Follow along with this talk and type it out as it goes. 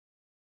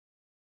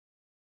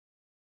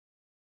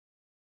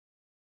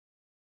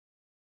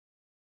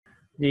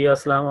जी,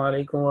 अस्सलाम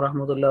वालेकुम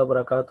वरहमतुल्लाहि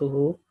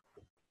वबरकातुहू.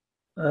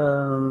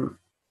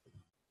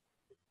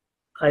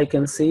 I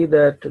can see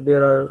that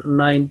there are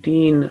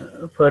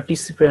 19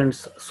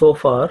 participants so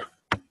far,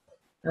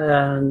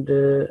 and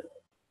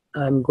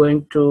I'm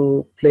going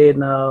to play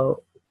now.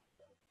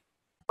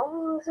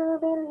 أعوذ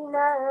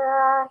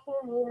بالله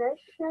من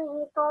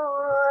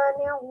الشيطان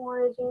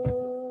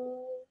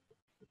الرجيم.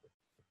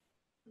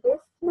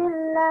 بسم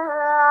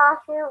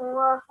الله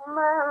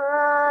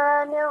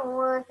الرحمن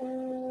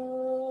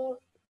الرحيم.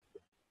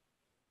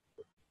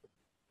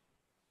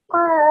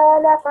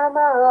 قال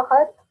فما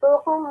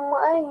خطبكم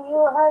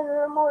أيها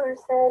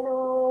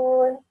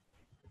المرسلون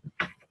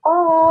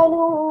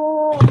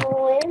قالوا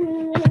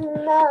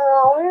إنا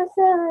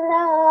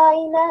أرسلنا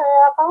إلى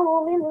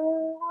قوم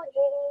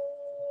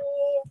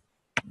مجرمين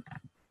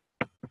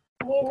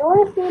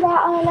لنرسل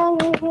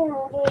عليهم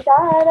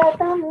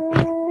حجارة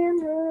من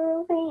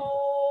طين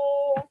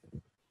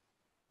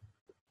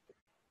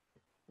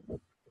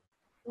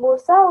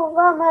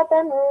مسومة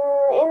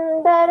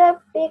عند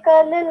ربك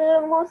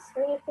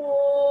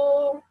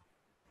للمسرفين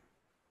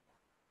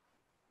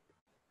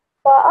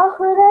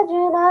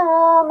فأخرجنا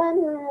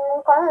من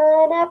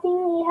كان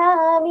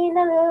فيها من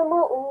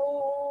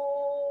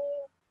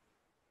المؤمنين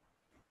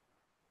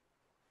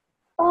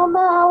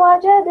فما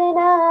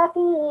وجدنا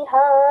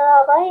فيها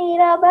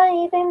غير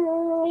بيت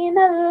من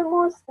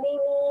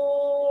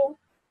المسلمين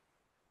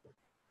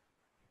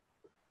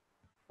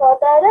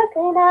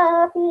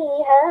وتركنا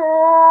فيها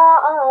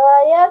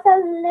آية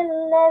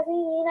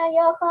للذين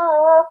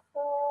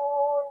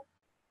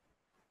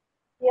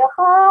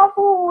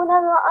يخافون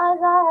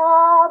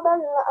العذاب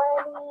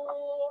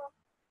الأليم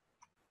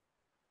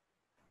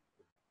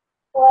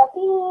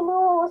وفي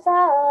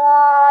موسى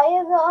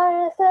إذ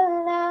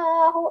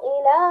أرسلناه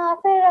إلى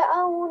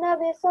فرعون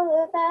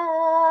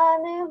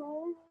بسلطان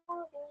مبين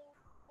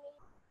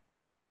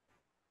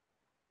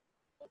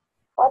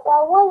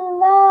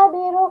وتولى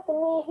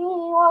بركنه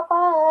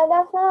وقال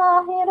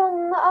ساحر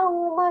أو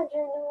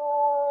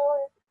مجنون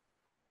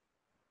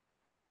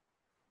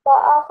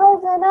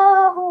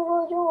فأخذناه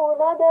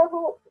وجنوده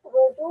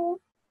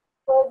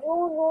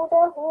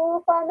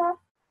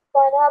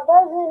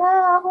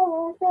فنبذناهم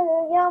في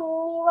اليم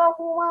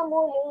وهو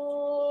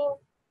مليم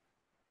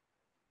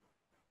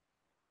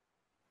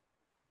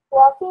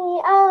وفي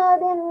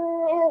عاد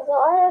إذ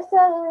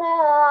أرسلنا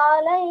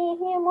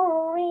عليهم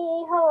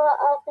الريح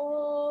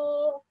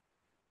العقيم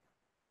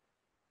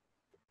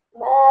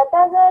ما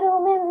تذر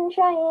من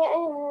شيء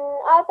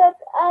أتت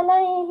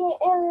عليه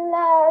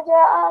إلا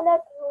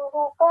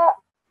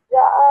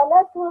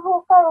جعلته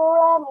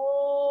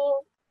كالرميم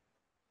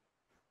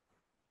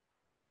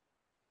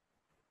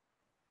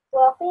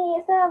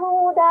وفي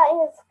ثمود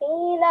إذ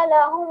قيل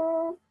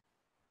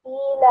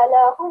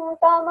لهم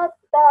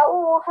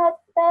تمتعوا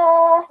حتى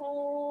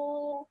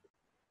حين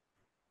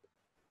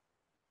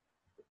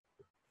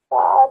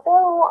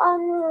فأتوا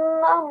عن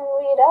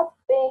أمر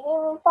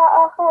ربهم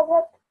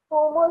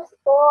فأخذتهم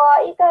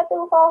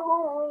الصاعقة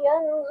فهم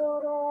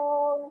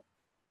ينظرون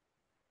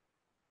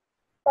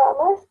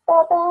فما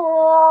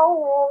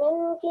استطاعوا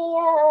من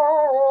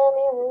قيام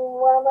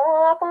وما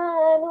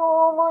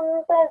كانوا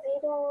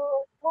منتظرين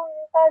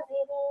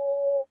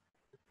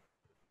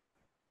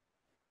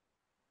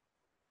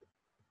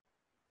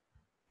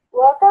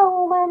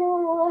وقوم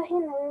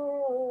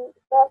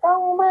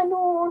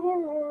نوح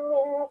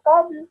من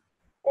قبل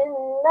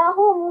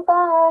إنهم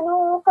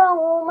كانوا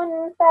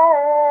قوما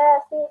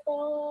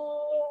فاسقين.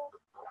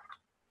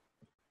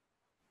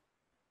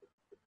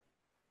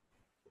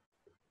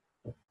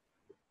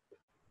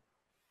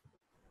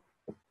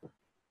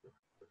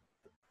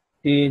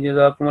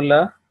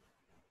 Jazakumullah.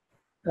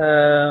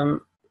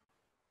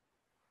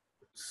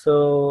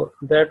 So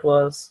that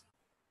was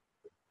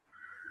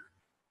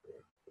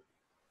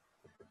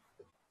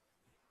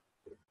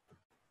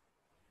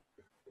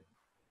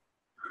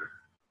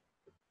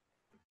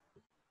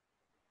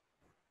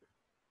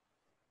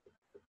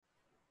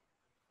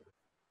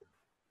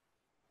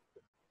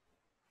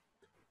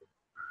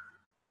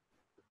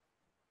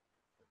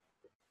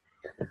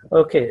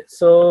okay.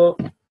 So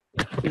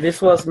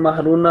this was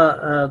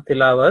Mahruna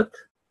Tilawat,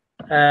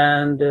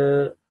 and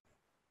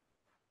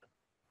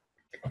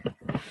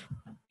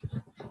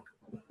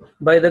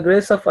by the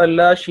grace of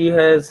Allah, she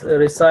has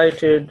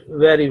recited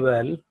very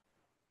well.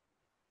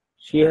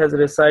 She has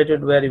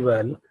recited very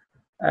well,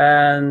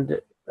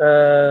 and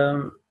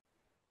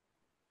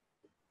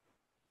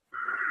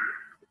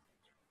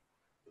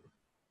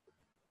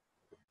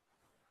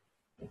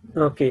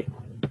okay.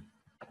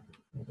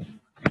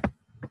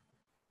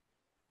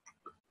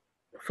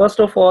 First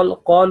of all,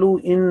 قالوا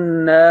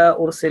إنا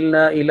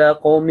أرسلنا إلى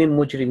قوم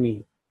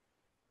مجرمين.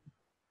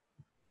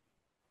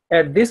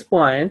 At this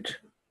point,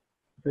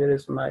 where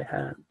is my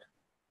hand?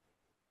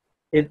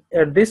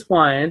 At this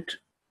point,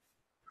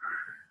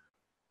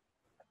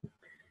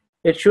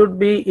 it should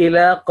be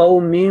إلى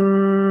قوم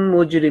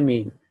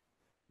مجرمين,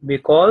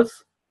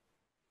 because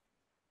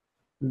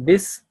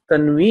this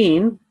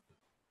tanween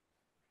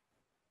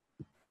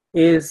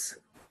is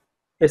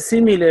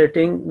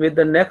assimilating with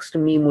the next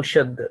mim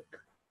mushaddad.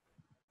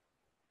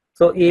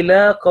 So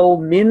ila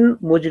qawmin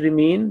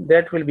mujrimin,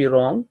 that will be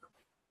wrong.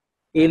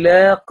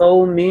 Ila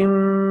qawmin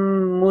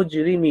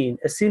mujrimin,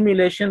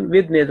 assimilation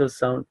with nasal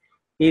sound.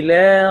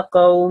 Ila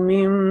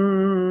qawmin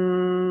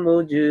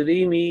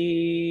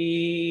mujrimin.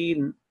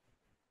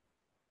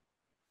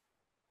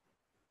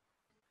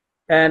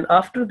 And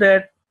after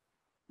that,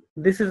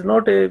 this is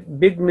not a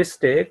big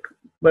mistake,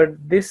 but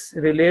this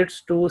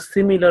relates to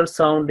similar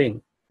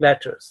sounding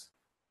letters.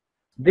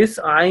 This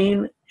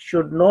ayn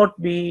should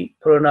not be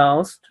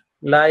pronounced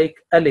like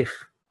alif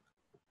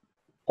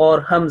or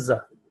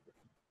hamza.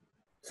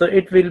 So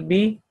it will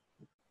be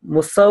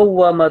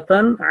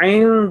musawwamatan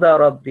inda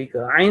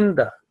rabbika.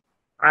 Inda.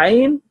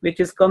 Ayn, which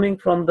is coming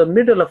from the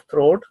middle of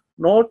throat,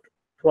 not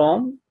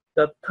from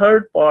the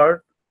third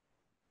part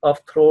of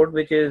throat,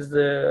 which is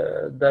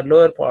the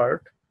lower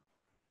part,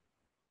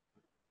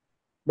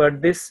 but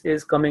this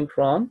is coming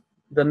from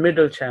the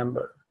middle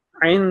chamber.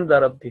 Inda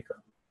rabbika.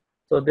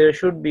 So there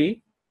should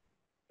be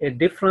a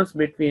difference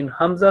between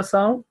hamza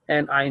sound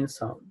and ayn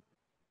sound.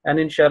 And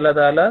inshallah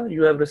ta'ala,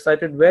 you have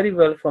recited very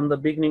well from the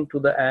beginning to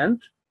the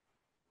end,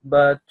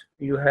 but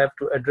you have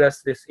to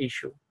address this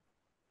issue.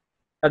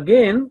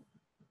 Again,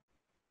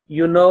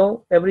 you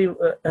know, every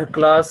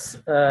class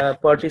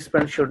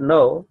participant should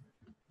know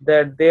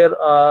that there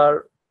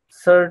are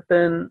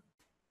certain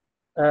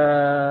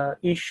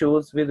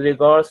issues with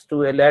regards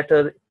to a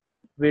letter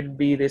will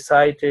be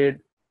recited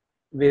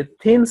with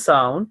thin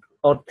sound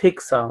or thick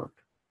sound.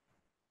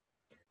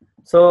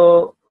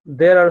 So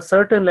there are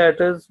certain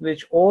letters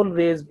which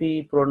always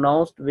be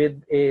pronounced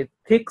with a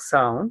thick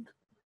sound,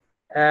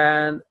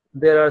 and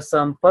there are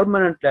some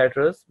permanent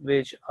letters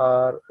which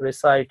are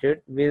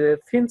recited with a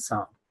thin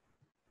sound,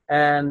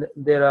 and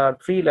there are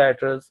 3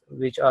 letters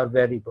which are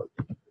variable.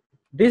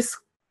 This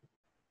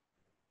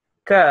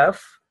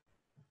kaf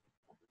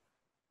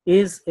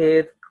is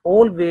a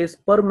always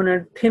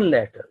permanent thin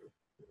letter,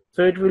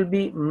 so it will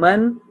be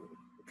man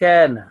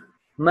kana,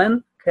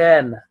 man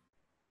kana.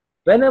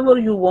 Whenever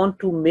you want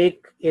to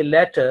make a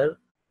letter,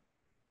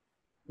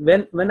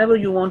 whenever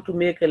you want to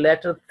make a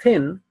letter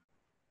thin,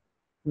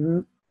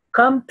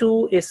 come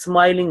to a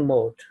smiling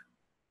mode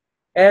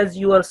as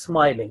you are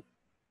smiling.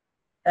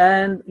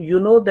 And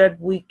you know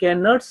that we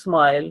cannot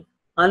smile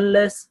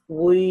unless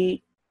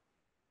we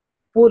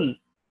pull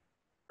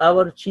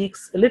our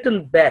cheeks a little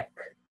back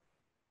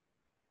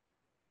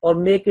or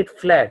make it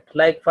flat.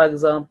 Like, for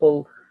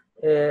example,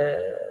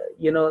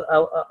 you know,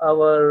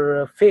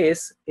 our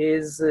face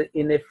is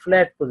in a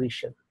flat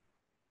position.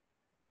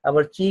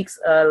 Our cheeks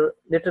are a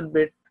little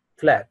bit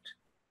flat.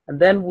 And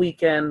then we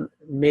can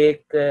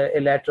make a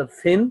letter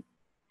thin,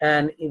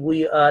 and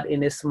we are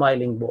in a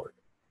smiling mode.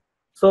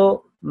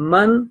 So,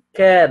 man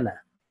kana,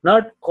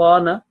 not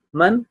kana,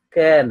 man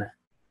kana,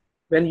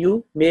 when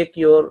you make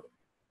your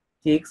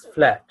cheeks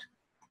flat.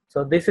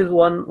 So this is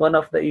one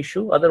of the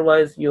issue.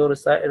 Otherwise, your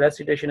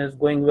recitation is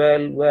going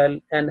well.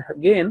 And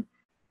again,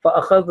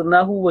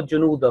 فَأَخَذْنَاهُ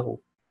وَجُنُودَهُ.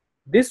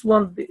 This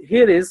one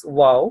here is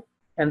waw,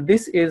 and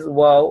this is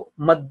waw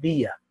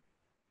maddiya.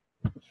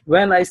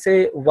 When I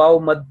say waw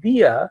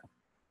maddiya,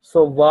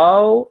 so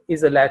waw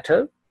is a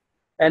letter,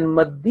 and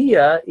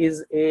maddiya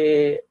is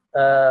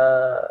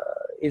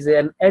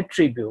an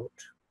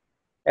attribute.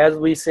 As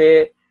we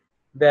say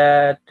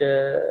that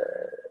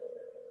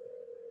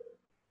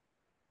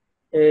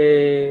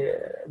a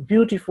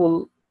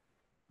beautiful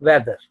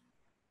weather.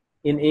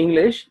 In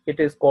English, it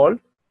is called,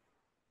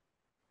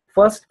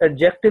 first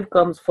adjective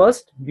comes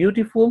first,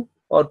 beautiful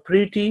or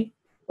pretty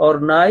or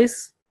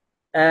nice,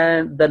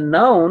 and the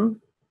noun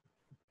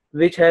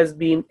which has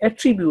been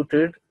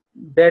attributed,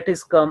 that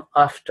is come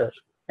after.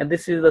 And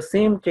this is the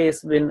same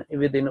case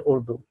within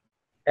Urdu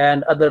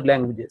and other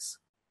languages.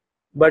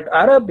 But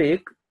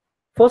Arabic,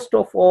 first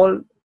of all,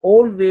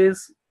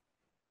 always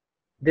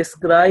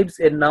describes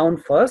a noun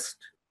first,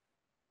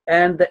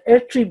 and the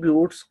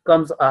attributes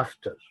comes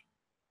after.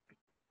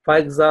 For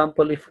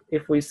example,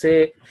 if we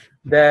say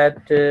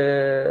that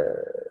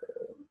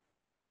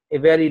a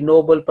very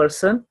noble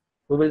person,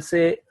 we will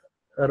say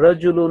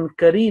rajulun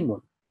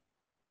karimun.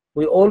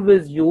 We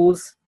always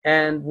use,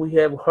 and we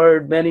have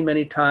heard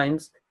many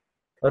times,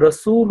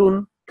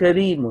 rasulun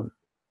karimun,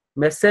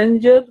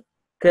 messenger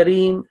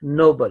kareem,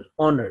 noble,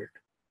 honored.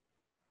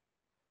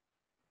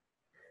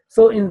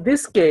 So in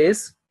this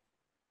case,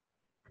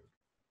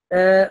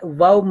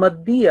 waw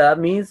maddiya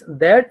means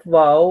that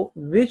waw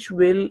which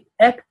will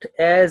act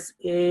as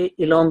a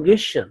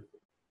elongation,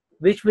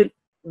 which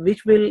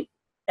will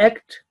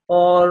act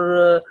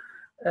or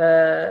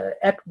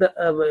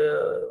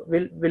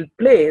will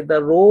play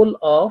the role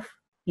of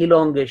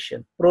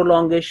elongation,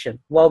 prolongation,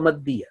 waw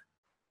maddiya.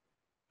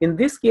 In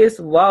this case,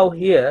 waw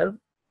here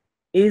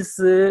is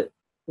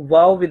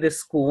waw with a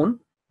schoon,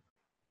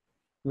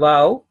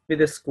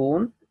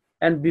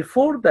 and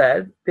before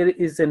that there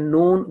is a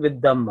noon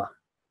with dhamma.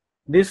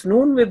 This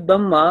noon with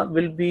dhamma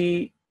will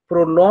be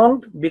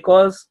prolonged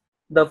because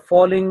the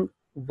following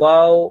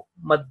waw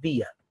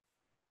maddiya,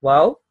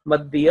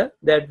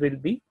 that will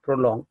be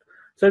prolonged.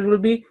 So it will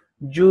be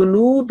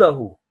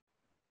junudahu.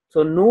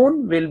 So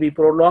noon will be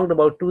prolonged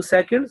about 2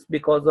 seconds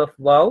because of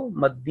waw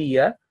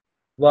maddiya,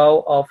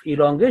 waw of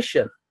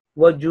elongation.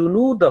 Wa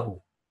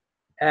junudahu.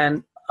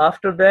 And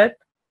after that,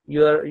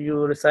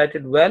 you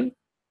recited well.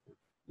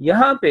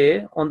 Yahan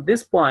pe, on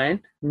this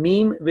point,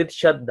 meme with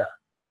shadda.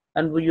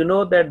 And you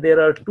know that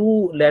there are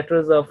 2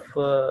 letters of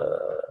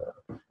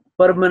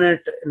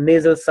permanent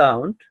nasal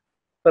sound.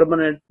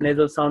 Permanent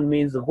nasal sound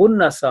means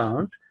gunna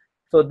sound.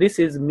 So this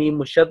is meme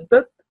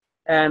mushaddad,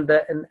 and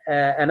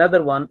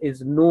another one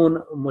is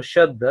noon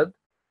mushaddad.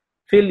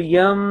 Fil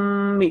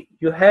yammi,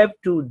 you have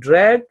to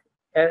drag,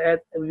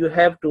 you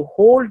have to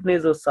hold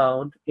nasal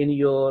sound in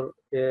your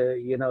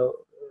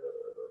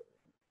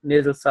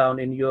nasal sound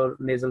in your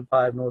nasal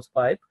pipe, nose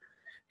pipe.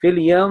 Fil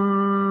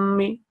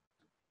yammi,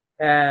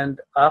 and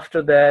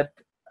after that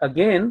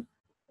again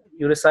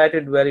you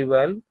recited very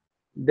well.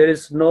 There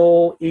is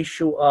no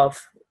issue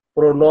of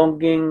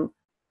prolonging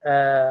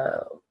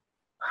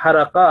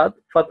harakat,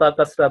 fatha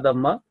kasra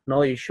dhamma,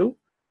 no issue.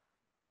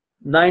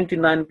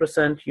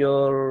 99%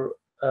 your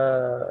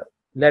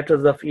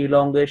letters of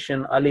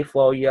elongation, alif,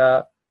 waw,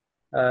 ya,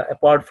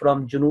 apart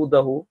from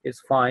junudahu, is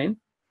fine.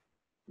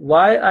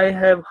 Why I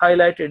have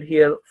highlighted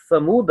here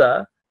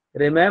samuda,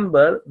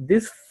 remember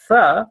this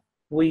sa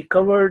we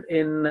covered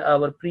in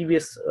our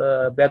previous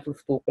Batul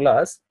School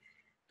class,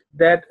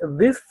 that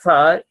this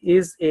sa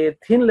is a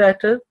thin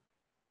letter,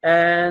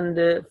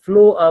 and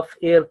flow of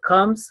air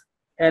comes,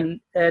 and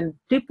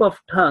tip of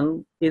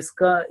tongue is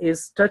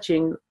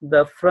touching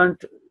the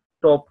front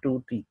top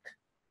 2 teeth,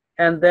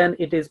 and then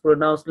it is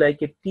pronounced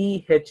like a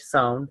th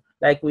sound,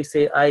 like we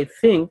say I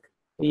think,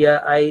 yeah,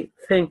 I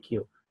thank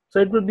you. So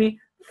it will be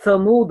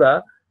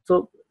samuda.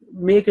 So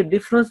make a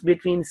difference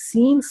between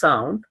seen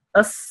sound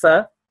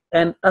assa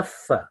and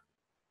assa.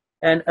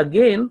 And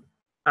again,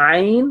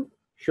 ain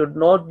should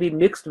not be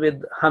mixed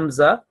with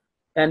hamza,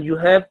 and you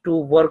have to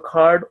work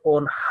hard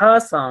on ha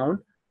sound,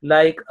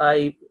 like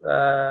I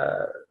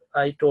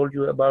told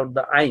you about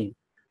the ain.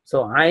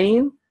 So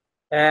ain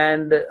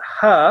and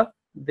ha,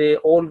 they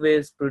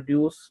always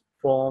produce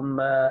from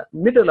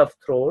middle of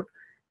throat,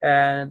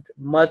 and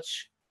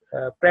much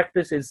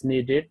practice is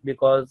needed,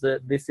 because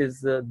this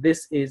is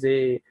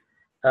a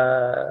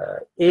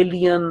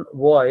alien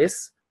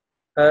voice,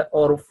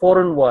 or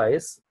foreign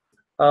voice,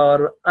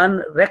 or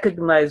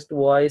unrecognized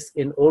voice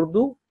in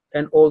Urdu,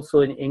 and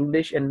also in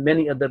English and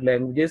many other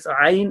languages.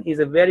 Ain is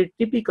a very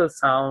typical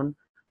sound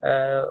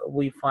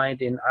we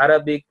find in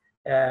Arabic,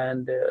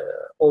 and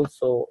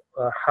also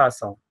ha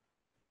sound.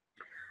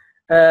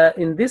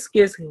 In this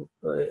case,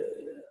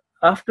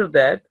 after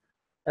that,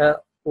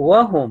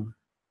 wahum,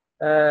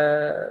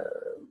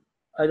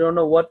 I don't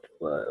know what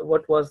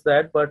was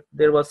that, but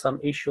there was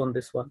some issue on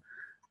this one.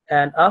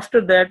 And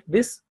after that,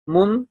 this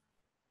mun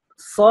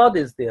sad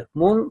is there,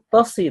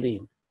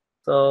 muntasirin.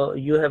 So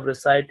you have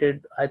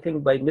recited, I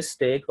think by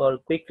mistake or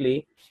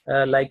quickly,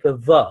 like a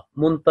va,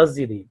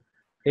 muntazirin.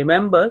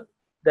 Remember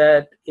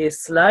that a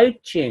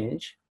slight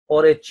change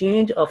or a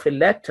change of a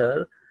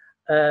letter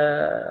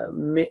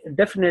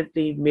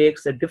definitely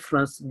makes a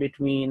difference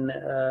between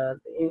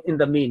in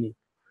the meaning.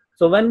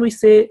 So when we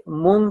say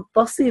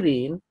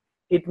muntasirin,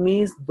 it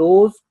means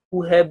those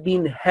who have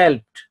been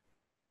helped,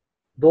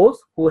 those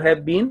who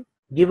have been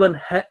given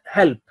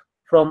help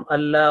from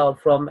Allah or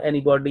from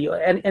anybody, or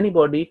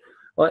anybody,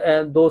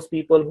 or those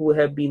people who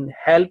have been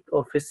helped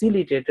or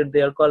facilitated,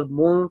 they are called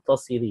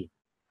muntasirin.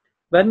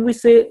 When we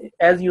say,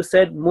 as you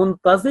said,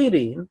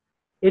 muntazirin,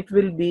 it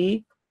will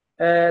be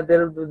there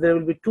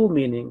will be 2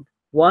 meanings.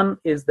 One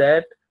is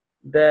that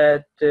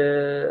they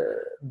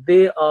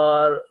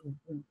are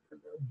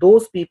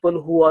those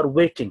people who are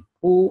waiting,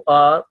 who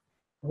are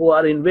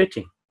in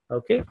waiting.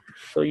 Okay,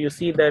 so you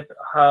see that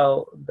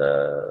how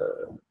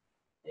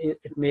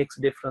it makes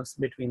difference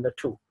between the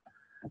 2.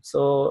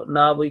 So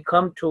now we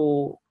come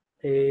to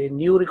a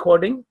new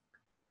recording,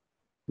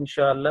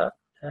 inshallah,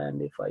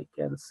 and if I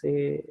can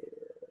say,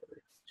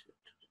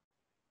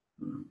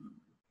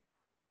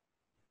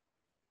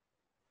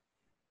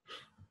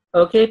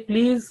 okay,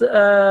 please,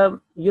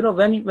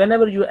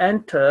 whenever you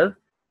enter,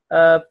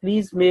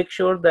 please make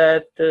sure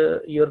that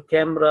your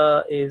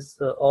camera is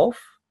off.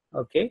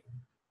 Okay,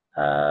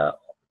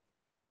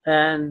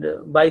 and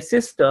by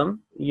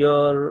system,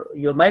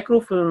 your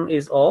microphone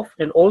is off,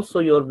 and also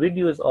your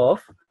video is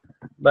off,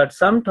 but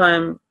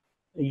sometime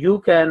you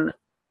can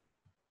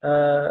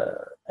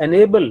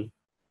enable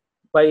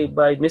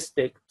by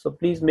mistake. So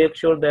please make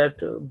sure that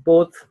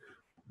both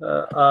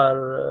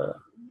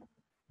are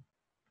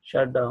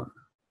shut down.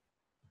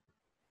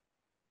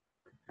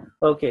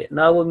 Okay,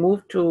 now we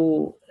move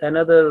to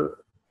another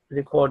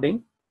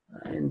recording.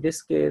 In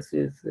this case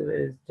is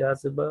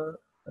Jaziba.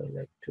 I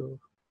like to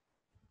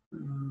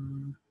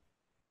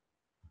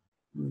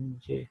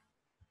J.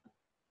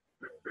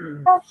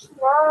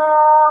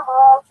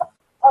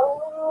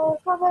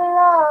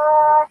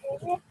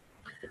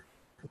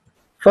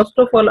 First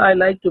of all, I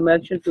like to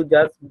mention to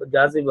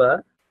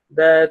Jaziba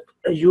that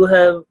you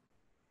have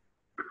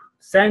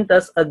sent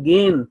us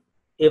again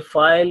a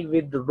file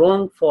with the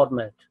wrong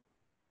format.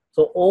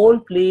 So all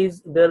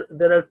plays, there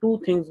are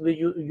two things which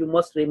you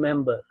must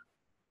remember.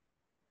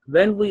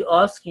 When we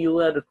ask you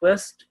and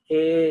request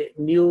a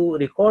new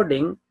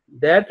recording,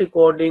 that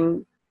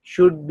recording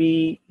should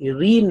be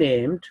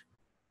renamed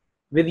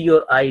with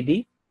your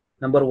ID,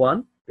 number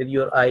one, with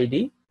your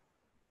ID,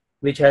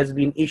 which has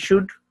been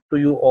issued to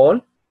you all.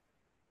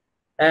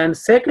 And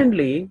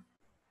secondly,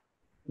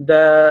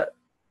 the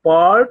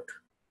part,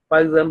 for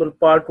example,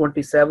 part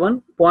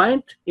 27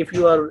 point, if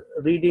you are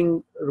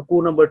reading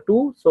Ruku number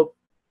 2, so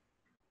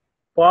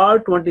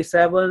part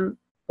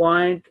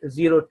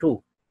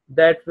 27.02,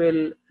 that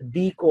will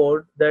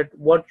decode that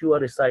what you are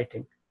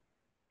reciting.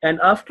 And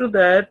after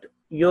that,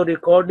 your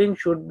recording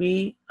should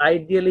be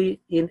ideally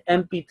in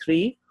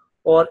MP3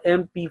 or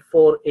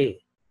MP4A.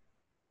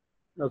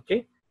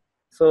 Okay,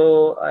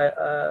 so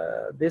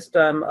this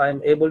time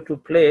I'm able to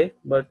play,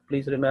 but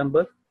please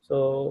remember,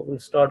 so we'll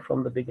start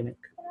from the beginning.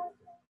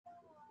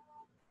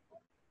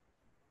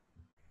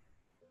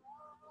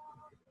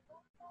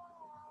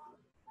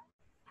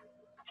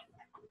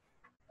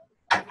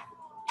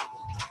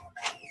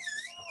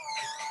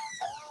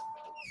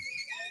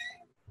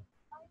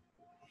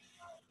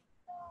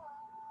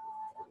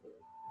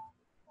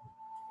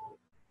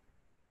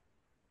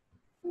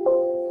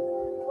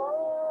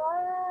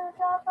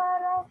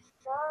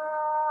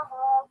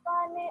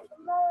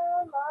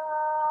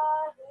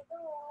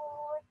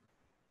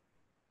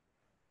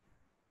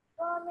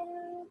 ومن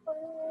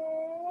كل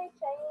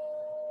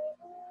شيء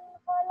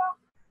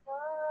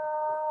خلقنا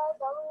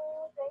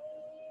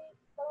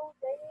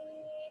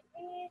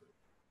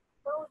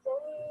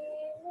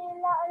زوجين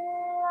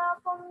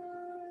لعلكم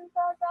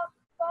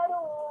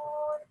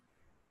تذكرون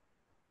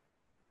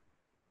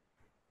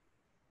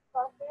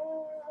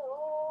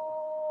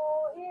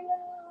ففروا إلى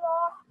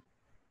الله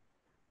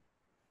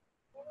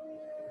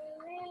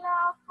إني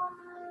لكم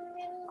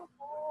منه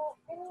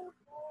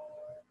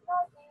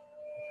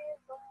نذير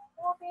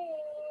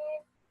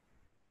مبين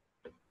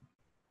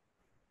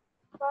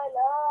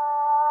فلا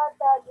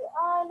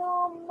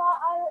تجعلوا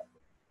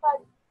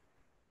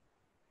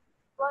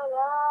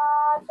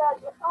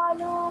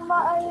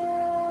مع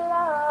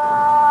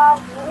الله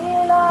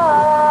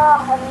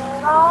إلها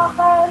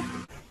آخر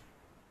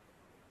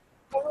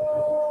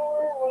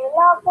إني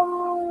لكم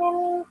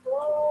منه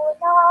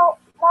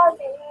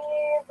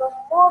نذير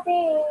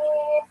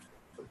مبين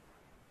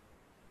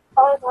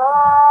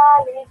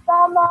كذلك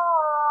ما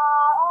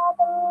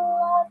أتى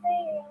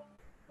الذين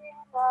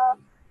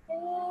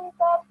من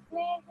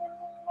قبلهم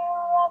من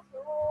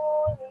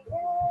رسول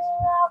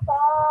إلا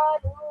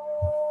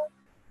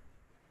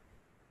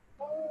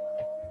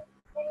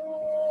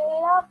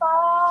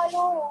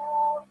قالوا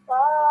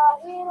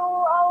ساحر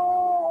أو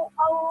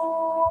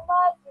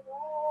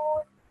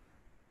مجنون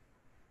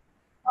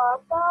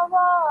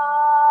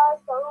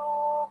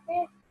أتواصوا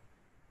به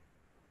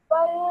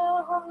بل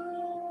هم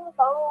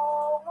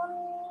قوم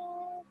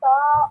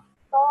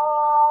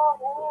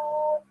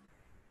طاغون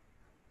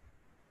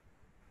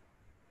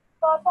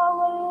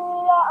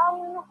فتول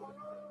عنهم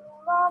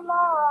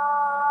وما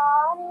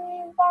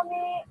أنت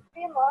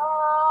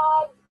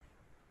بملوم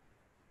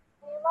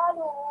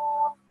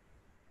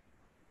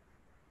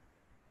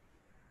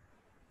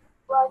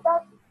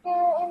وذكر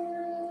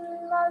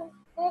إن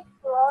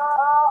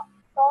الذكرى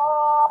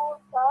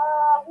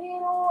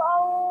ساهر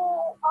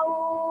أو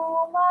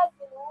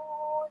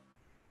مجنون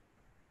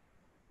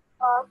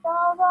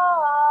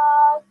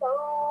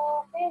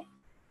أتواصوا به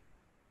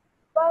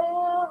بل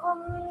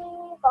هم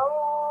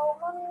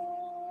قوم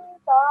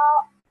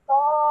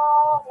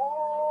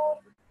طاغون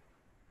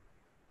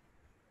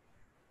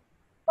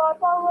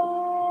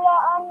فتول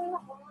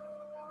عنهم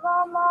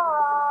وما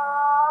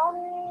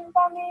أنت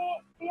بملوم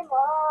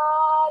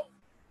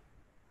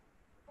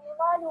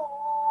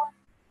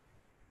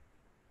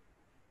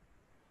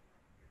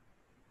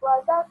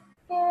وذكر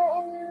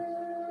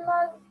إن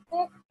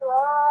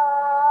الذكرى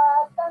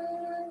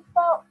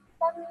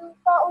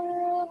تنفع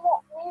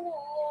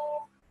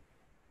المؤمنين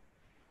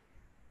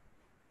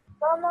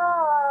وما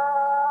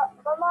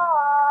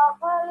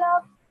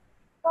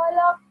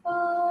خلقت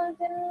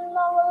الجن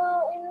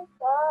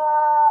والإنس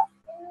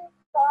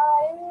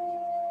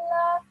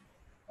إلا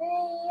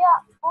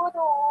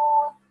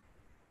ليعبدون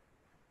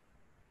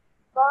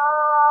ما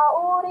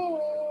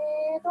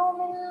أريد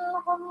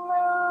منهم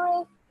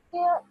من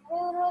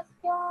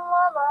رزق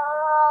وما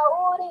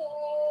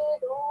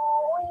أريد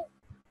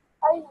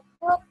أن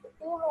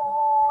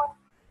يطعمون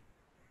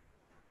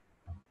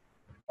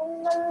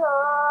إن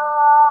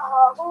الله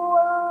هو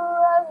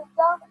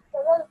الرزاق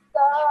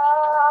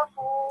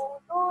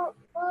ذو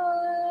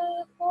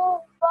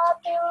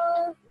القوة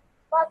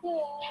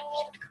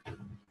المتين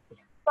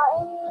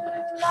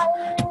فإن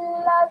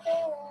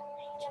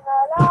الذين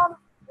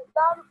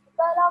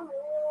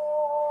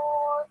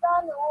ظلموا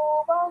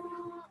ذنوبا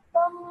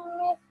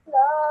مثل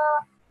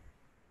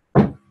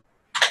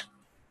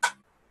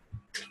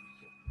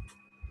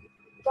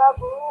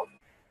ذنوب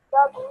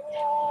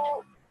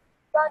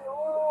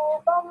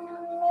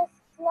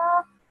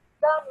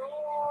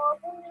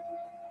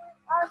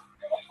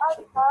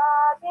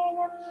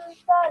أصحابهم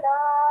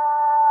فلا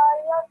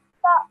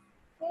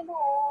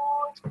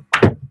يستعجلون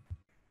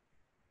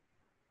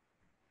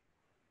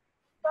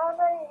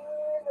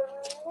فويل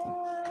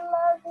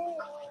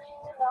للذين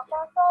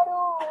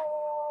كفروا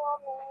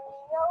من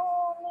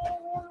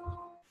يومهم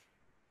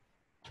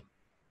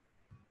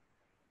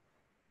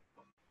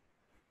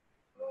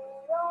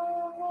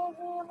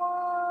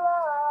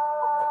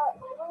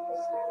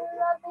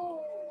الذي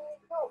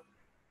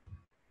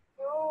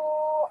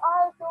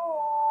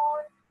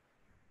يوعدون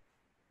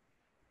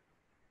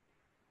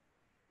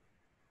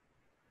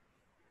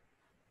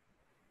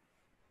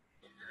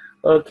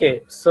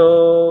Okay,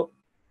 so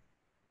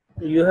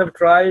you have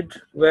tried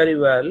very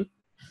well,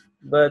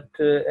 but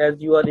as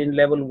you are in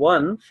level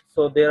 1,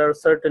 so there are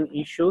certain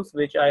issues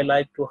which I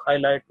like to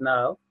highlight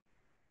now.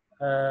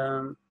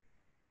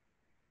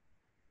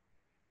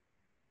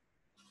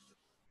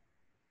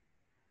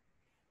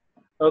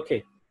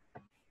 Okay,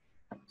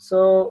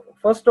 so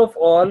first of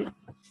all,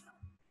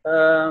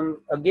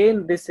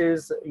 again, this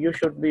is, you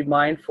should be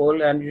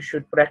mindful and you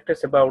should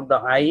practice about the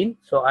ayn.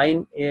 So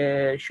ayn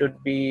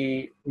should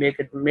be make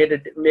a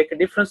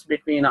difference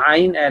between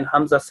ayn and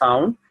hamza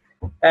sound.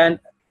 And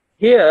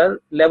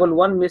here level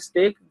 1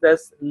 mistake,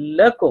 that's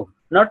lakum,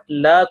 not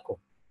lakum.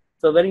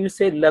 So when you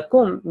say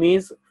lakum,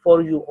 means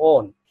for you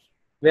all.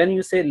 When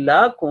you say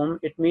lakum,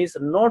 it means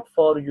not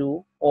for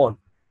you all.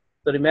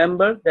 So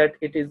remember that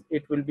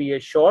it will be a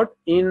short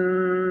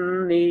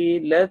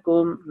inni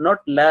lakum,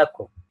 not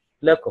lakum,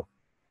 lakum.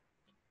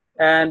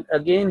 And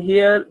again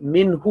here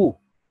minhu,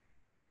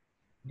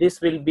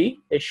 this will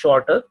be a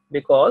shorter,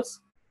 because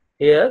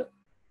here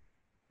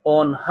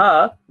on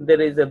ha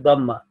there is a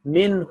dhamma,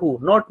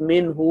 minhu, not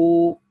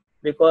minhu,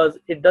 because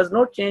it does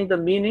not change the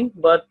meaning,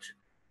 but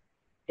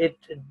it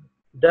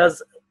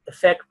does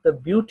affect the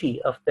beauty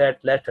of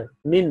that letter,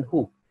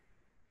 minhu.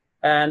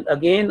 And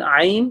again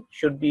ayn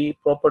should be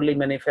properly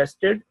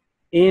manifested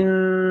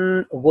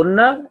in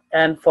gunna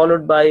and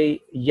followed by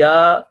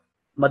ya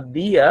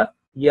maddiya,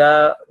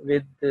 ya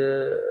with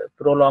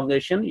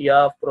prolongation,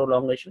 ya of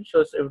prolongation. So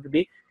it would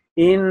be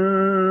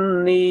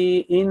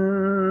inni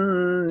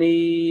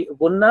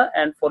gunna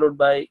and followed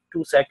by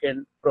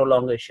 2-second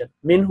prolongation.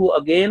 Minhu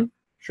again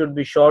should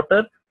be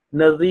shorter,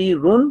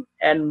 nadhirun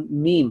and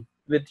mim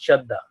with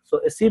shadda.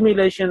 So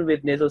assimilation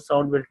with nasal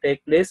sound will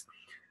take place.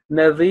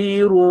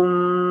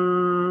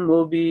 Nadhirun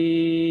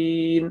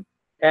mubin.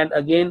 And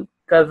again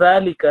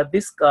kadhalika,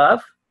 this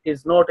kaf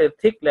is not a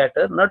thick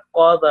letter, not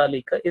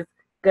kadhalika, it's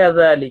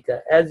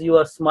kadhalika, as you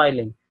are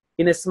smiling,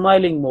 in a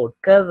smiling mode,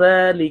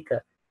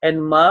 kadhalika.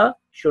 And ma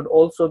should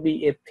also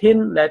be a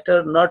thin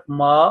letter, not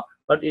ma,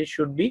 but it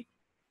should be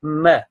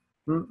ma,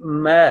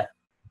 ma.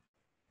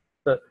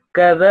 So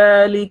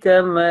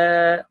kadhalika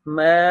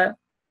ma,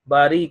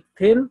 barik,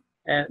 thin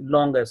and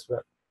long as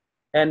well.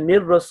 And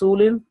nir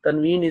rasulin,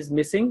 tanween is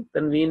missing,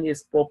 tanween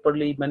is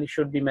properly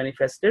should be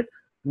manifested.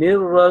 Nir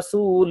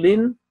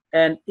rasulin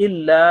and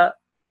illa,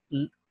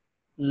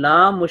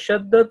 lam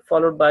mushaddad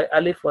followed by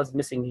alif was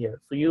missing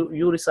here. So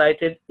you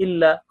recited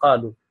illa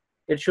qalu.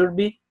 It should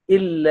be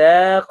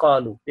illa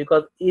qalu,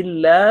 because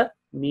illa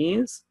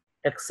means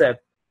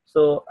except.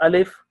 So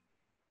alif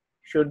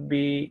should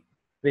be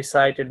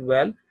recited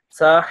well.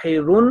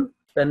 Sahirun,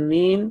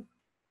 tanween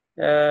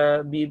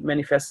be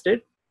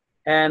manifested.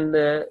 And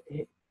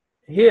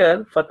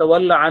here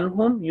fatawalla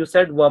anhum, you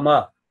said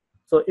wama,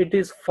 so it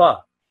is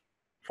fa.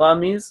 Fa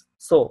means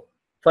so.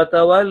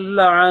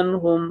 Fatawalla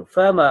anhum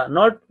fama,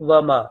 not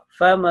wama,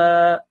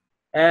 fama.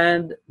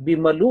 And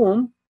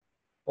bimalum,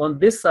 on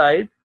this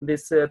side,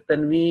 this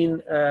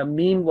tanween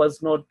meme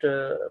was not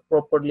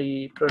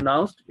properly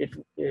pronounced.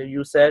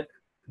 You said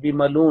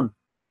bimalun,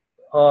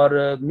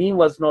 or meme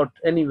was not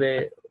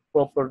anyway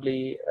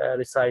properly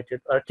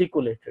recited,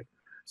 articulated.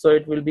 So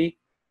it will be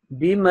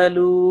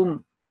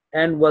bimalum.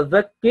 And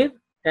wadhakkir,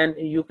 and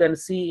you can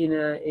see in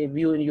a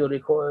view in your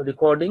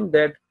recording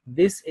that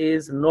this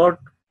is not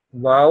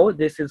wow,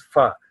 this is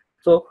fa.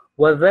 So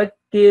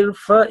wadhakkir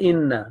fa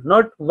inna,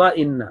 not wa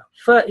inna,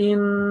 fa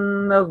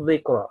inna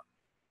dhikra.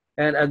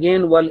 And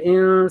again wal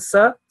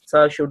insa,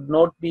 sa should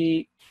not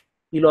be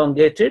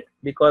elongated,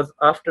 because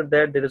after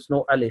that there is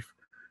no alif.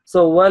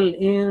 So wal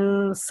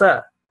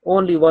insa,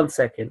 only 1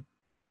 second.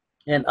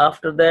 And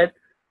after that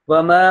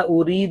wama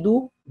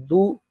uridu,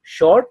 do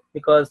short,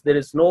 because there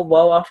is no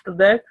waw after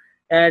that.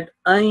 And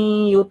an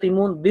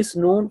yutimun, this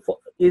noon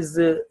is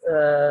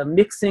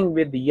mixing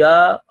with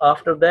ya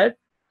after that,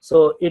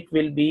 so it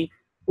will be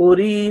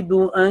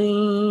uridu an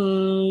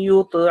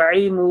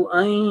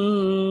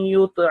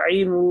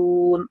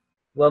yut'imun,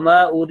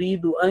 wama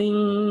uridu an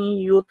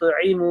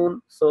yut'imun.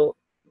 So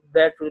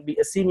that will be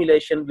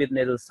assimilation with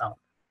nasal sound.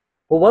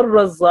 Huwa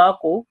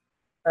razzaqu,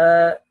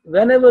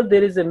 whenever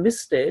there is a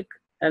mistake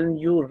and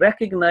you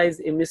recognize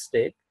a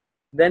mistake,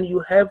 then you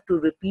have to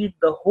repeat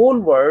the whole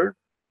word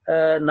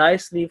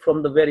nicely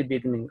from the very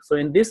beginning. So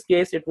in this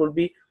case, it will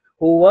be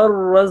huwa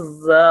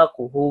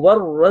razzaqu, huwa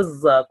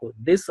razzaqu.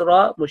 This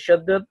ra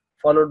mushaddad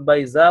followed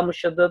by za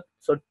mushaddad.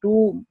 So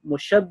 2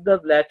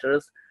 mushaddad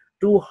letters,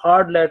 2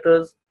 hard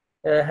letters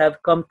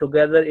have come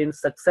together in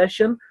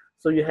succession,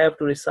 so you have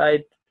to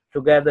recite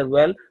together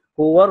well.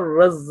 Huwa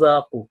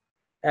razzaqu.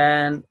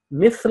 And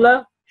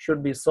mithla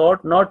should be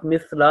short, not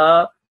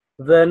mithla.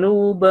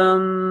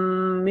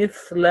 Dhanuban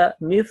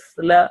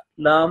mithla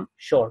lam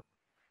short.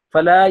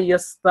 Fala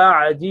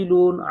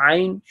yasta'jilun,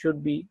 ain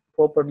should be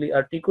properly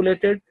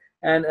articulated.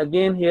 And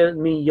again here,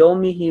 min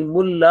yawmihi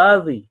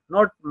mulladhi,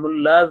 not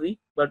mulladhi,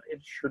 but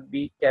it should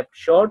be kept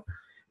short.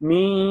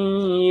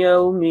 Min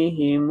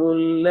yawmihi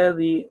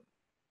mulladhi,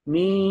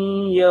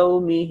 min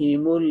yawmihi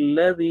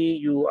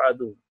mulladhi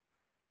yu'adun.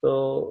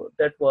 So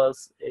that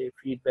was a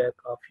feedback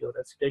of your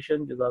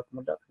recitation.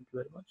 Jazakumullah. Thank you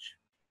very much.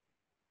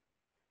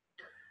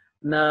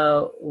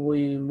 Now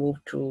we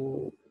move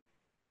to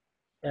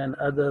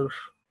another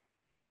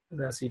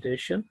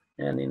recitation,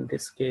 and in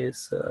this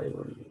case I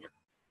will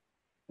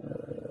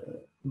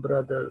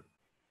brother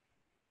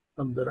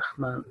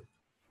Abdurrahman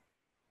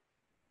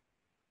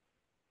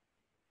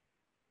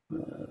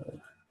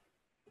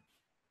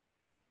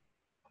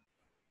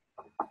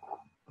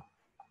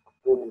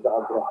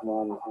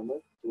Abdurrahman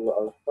Muhammad, Surah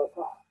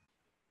Al-Fatah,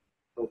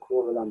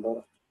 Rukuu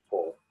number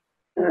 4.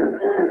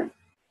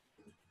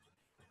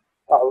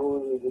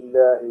 أعوذ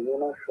بالله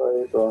من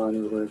الشيطان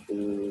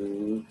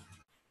الرجيم.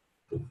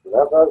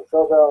 لقد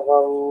صدق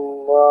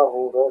الله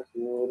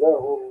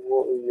رسوله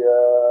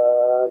الرؤيا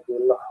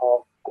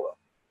بالحق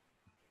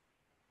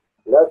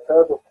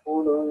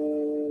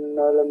لتدخلن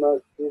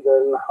المسجد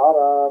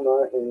الحرام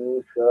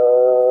إن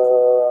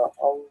شاء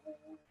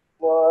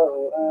الله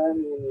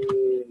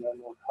آمنين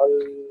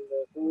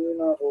محلقين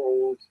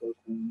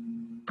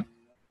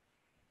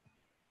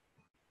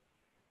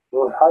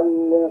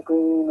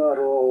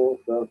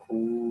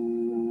رؤوسكم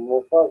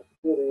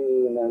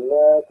مقصرين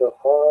لا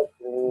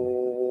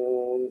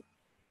تخافون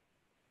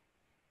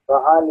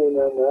فعلم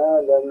ما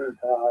لم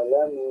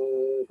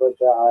تعلموا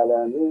فجعل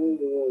من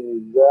دون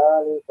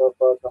ذلك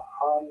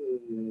فتحا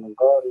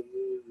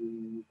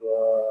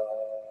قريبا.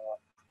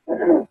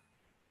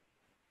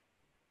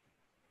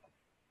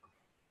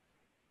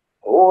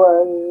 هو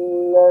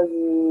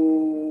الذي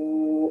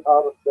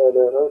أرسل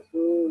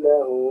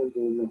رسوله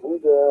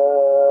بالهدى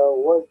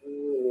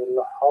ودين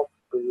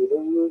الحق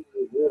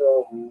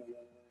ليظهره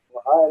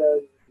على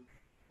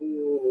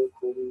الدين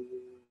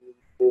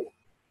كله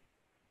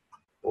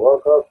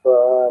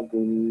وكفى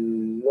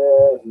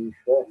بالله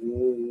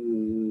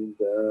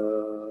شهيدا.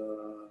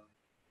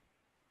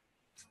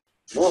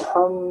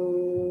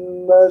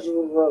 محمد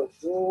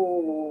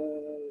رسول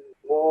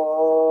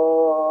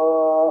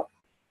الله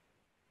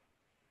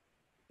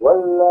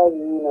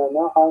والذين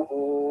معه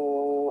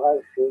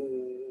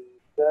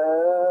أشداء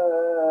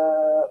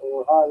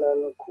على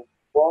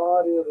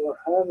الكفار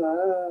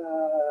رحماء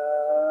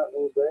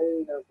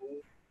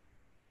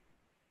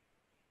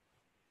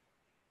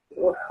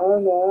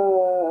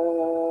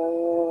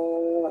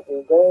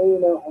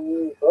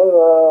بينهم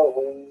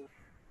تراهم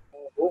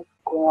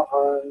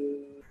ركعا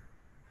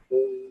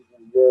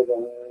سجدا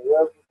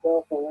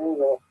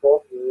يبتغون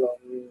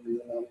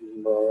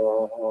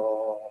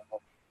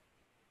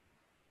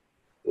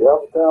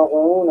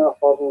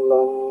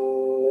فضلا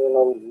من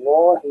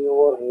الله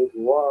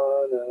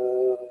ورضوانا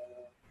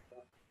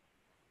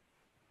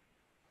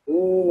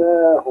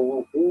سيماهم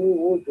في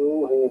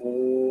وجوههم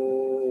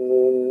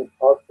من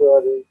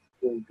أثر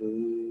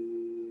السجود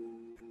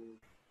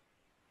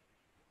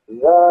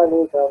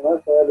ذلك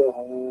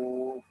مثلهم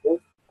في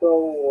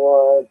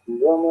التوراة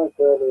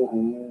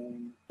ومثلهم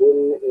في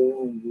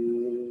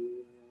الإنجيل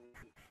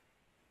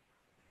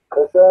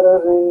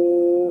كزرع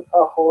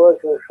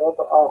أخرج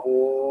شطأه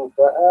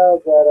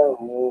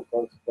فآزره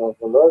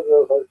فاستغلظ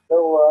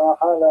فاستوى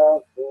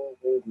على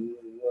سوقه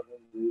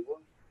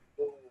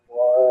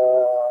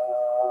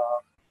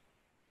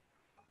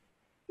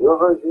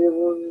يعجب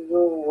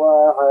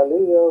الزراع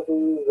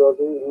ليغيظ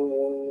بهم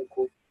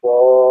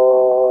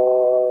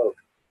الكفار.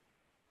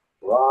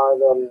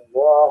 وعد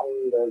الله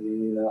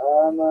الذين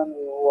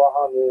آمنوا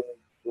وعملوا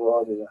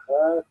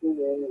الصالحات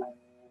منهم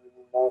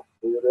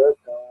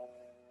مغفرة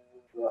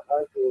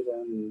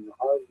وأجرا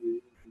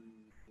عظيما.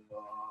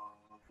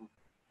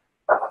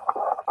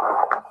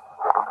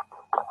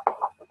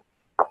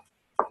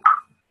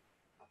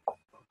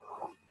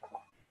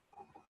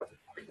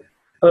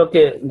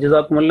 Okay,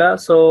 Jazakumullah.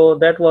 So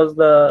that was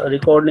the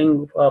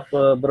recording of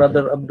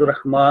Brother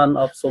Abdurrahman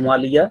of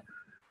Somalia.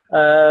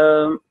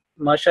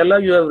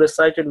 Mashallah, you have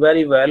recited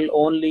very well.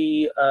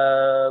 Only,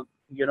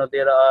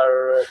 there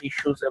are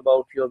issues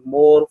about your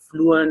more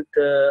fluent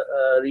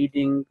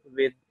reading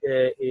with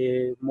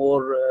a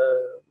more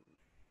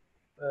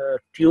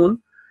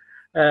tune.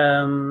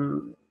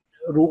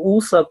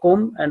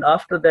 Ru'usakum, and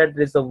after that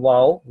there is a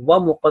waw, wa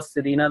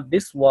muqassirina.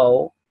 This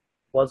waw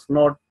was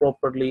not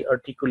properly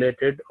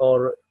articulated,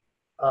 or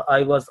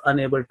I was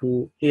unable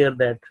to hear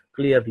that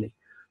clearly.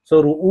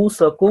 So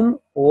ru'usakum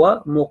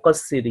wa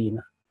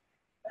muqassirina.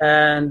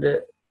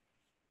 And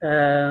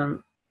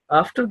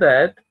after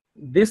that,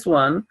 this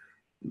one,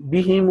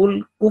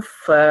 bihimul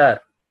kuffar.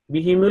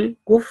 Bihimul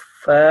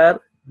kuffar,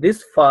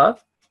 this fa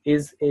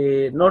is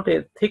not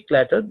a thick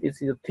letter,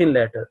 this is a thin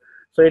letter.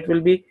 So it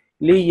will be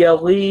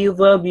لِيَغِيظَ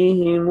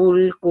بِهِمُ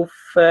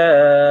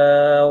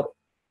الْكُفَّارِ.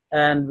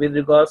 And with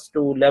regards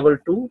to level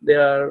 2,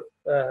 there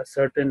are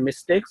certain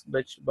mistakes,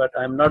 but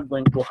I'm not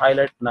going to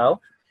highlight now.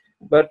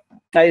 But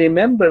I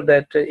remember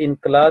that in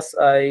class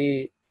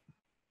I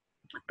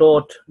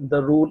taught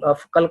the rule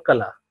of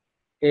kalkala,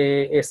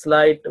 a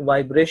slight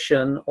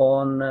vibration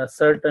on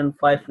certain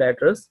 5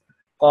 letters,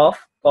 qaf,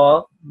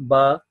 ta,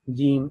 ba,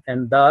 jim,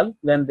 and dal.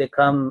 When they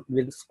come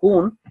with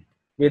spoon,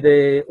 with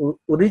a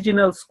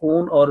original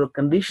spoon or a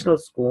conditional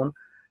spoon,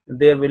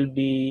 there will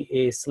be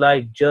a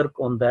slight jerk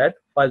on that.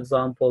 For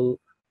example,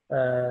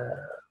 uh,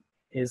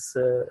 is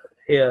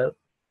here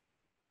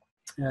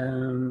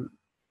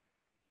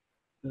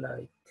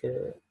like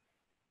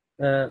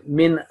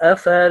min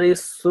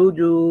afaris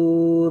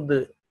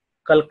sujud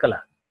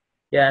kalkala,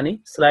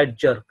 yani slight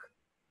jerk.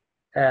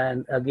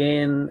 And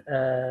again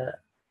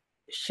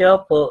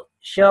shapa'ahu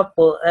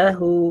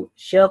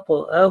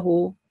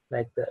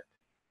like that.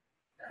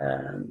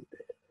 And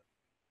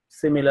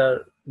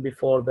similar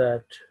before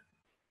that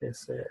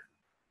is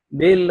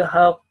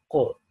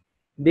bilhaqq,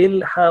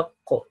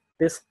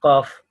 this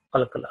qaf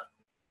qalqala.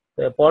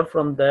 So apart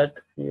from that,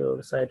 you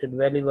recited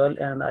very well,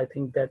 and I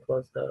think that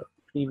was the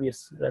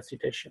previous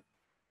recitation.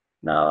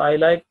 Now I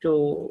like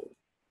to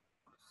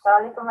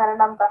तो मेरा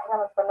नाम ताहिरा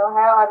मुस्तनो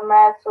है और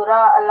मैं सूरा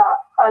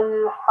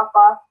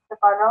अल-हक़ाफ़ से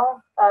पढ़ रहा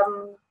हूँ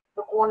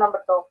रुकू नंबर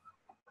 2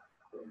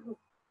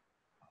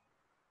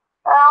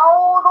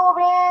 أعوذ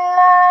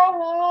بالله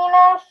من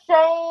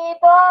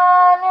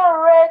الشيطان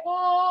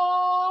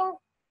الرجيم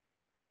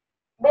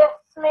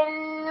بسم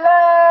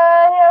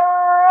الله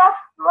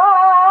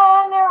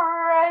الرحمن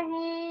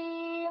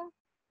الرحيم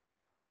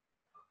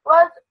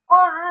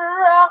واذكر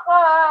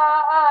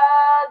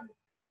عاد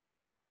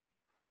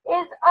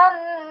إذ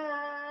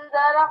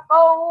أنذر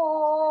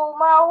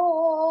قومه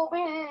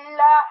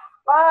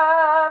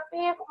بالأحقاف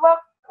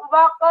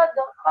وقد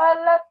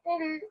خلت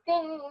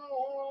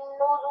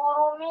النذر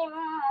من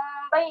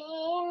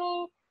بين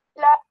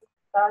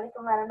तो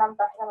मेरा नाम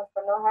ताहिरा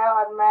मुस्तनो है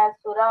और मैं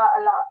सूरा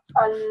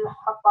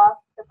अल-हक़ाफ़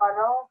से पढ़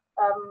रहा हूँ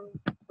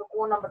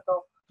रुकू number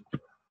 2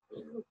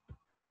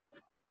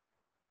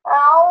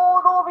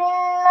 أعوذ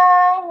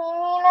بالله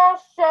من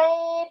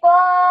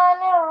الشيطان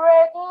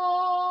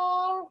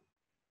الرجيم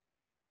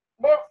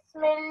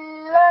بسم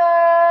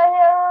الله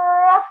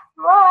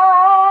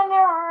الرحمن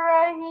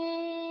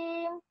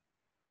الرحيم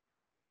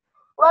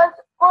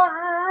واذكر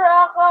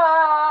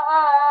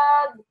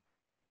عاد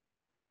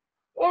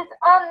إذ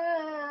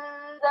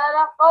أنذر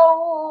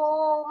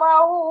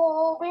قومه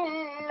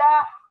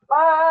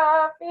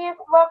بالأحقاف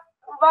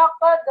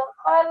وقد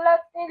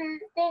خلت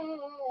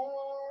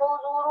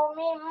النذر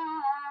من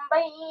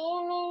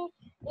بين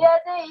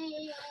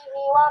يديه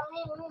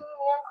ومن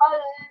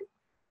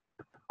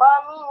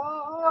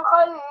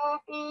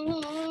خلفه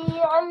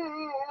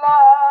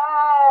ألا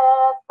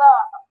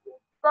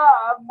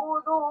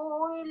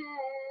تعبدوا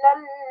إلا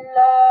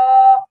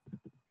الله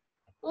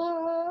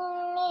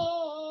إني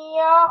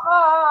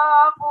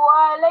أخاف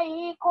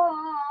عليكم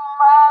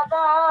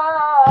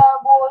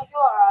عذاب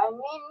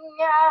يوم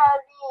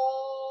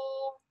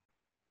عظيم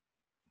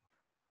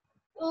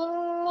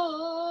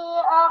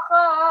إني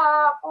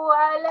أخاف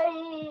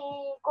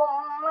عليكم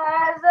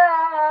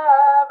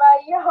عذاب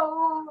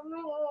يوم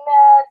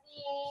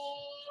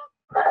عظيم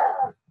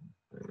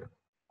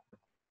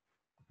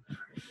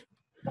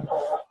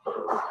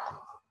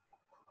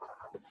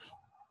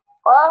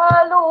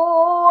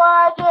قالوا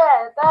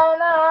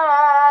وجئتنا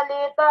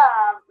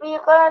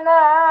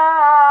لتعفكنا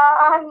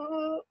عن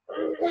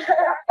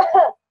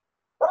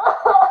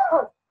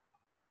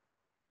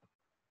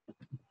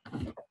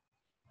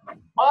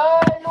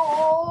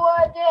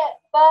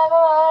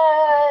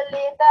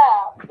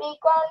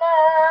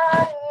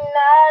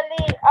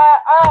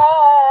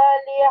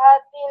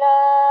آلهتنا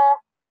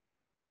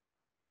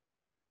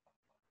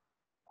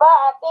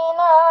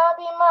فأتنا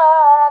بما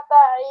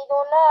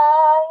تعدنا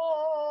إن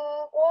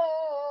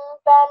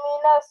كنت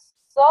من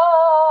الصادقين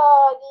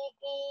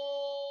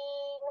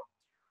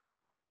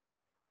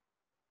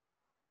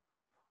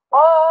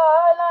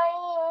قال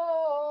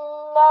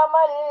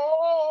إنما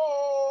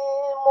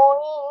العلم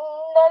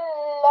عند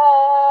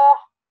الله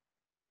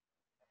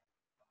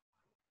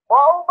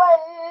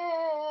وأبلغكم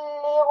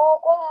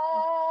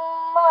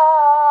ما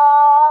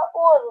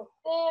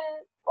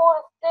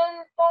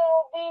أرسلت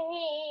به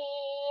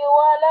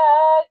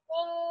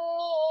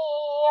ولكني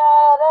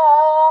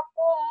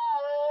أراكم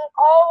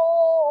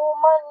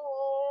قوما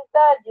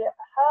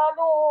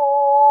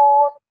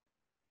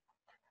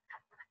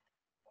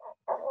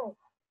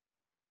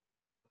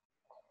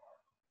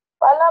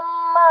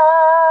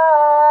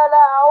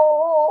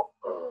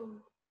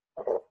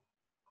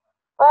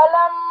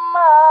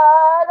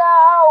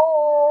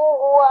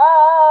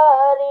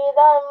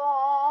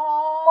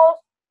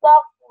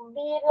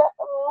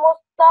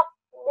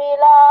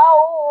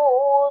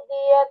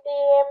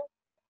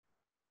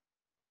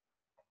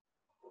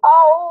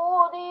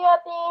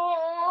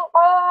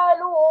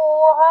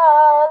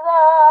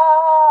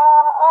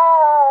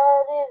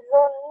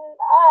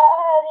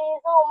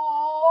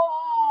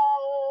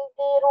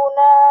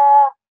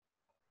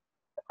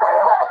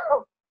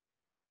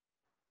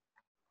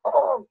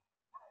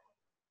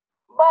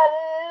بل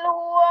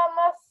هو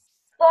ما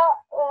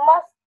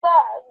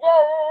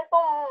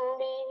استعجلتم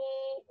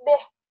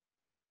به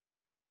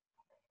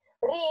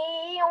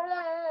ريح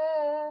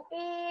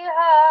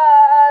فيها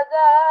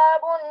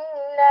عذاب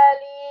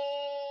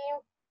أليم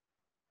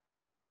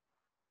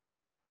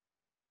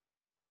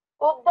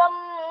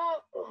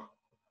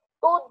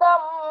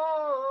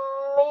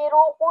تدمر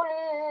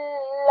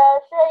كل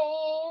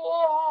شيء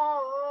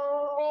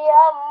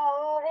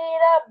بأمر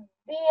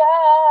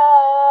ربها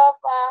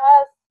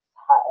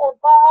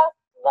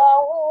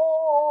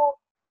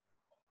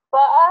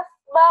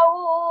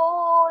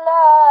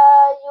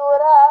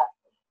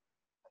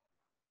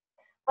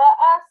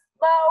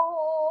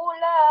فأصبحوا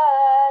لا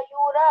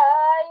يرى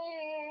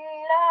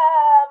إلا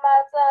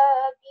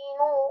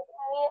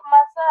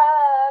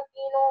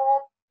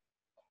مساكنهم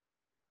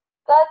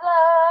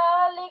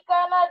كذلك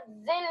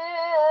نجزي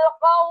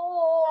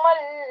القوم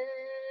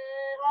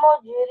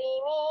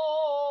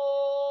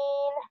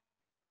المجرمين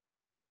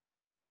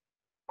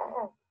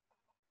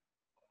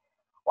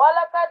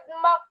ولقد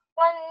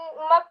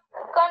مكناهم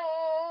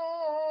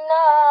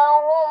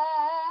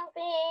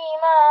في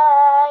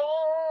ماء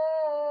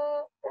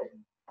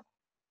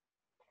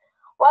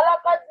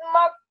ولقد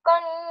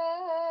مكناهم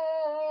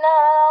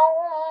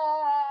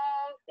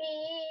في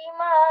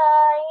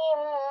ماء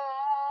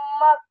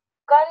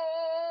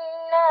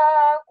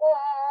مكناكم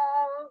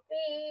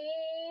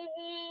فيه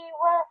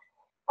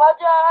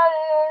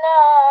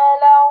وجعلنا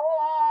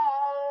لهم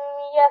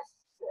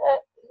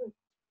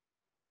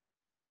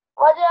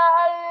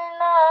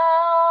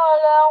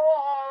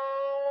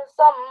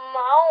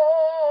سمعا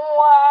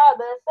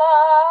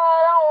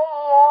وأبصارا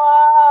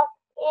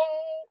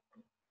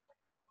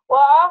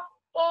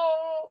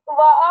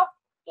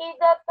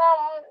وأفئدة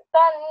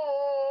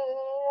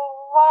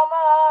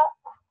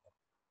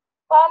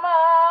فما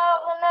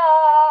أغنى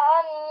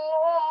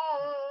عنهم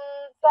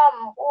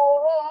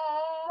سمعهم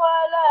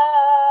ولا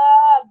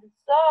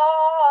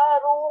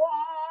أبصارهم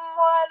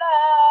ولا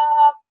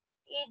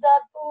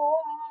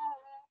أفئدتهم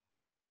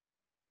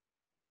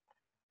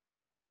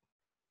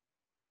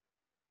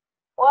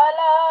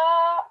ولا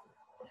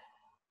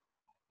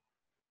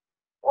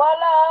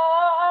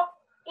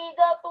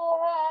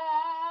أفئدتهم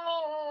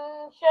من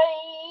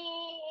شيء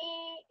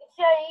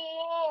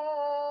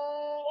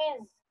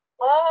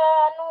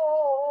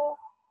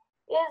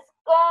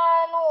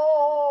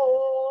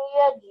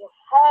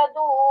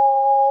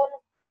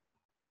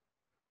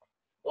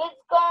إذ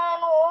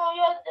كانوا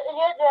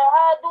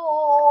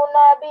يجحدون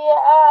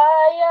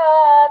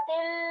بآيات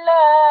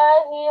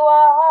الله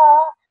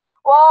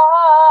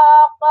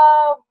وحاق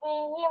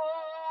بهم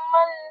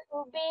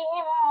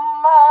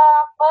ما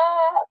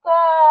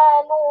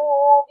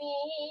كانوا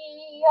به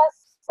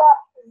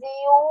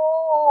يستهزئون.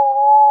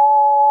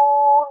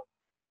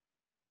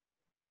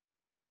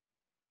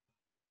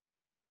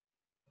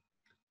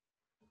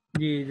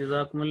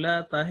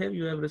 Jazakumullah. Tahir,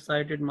 you have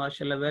recited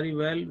mashallah very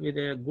well with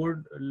a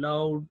good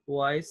loud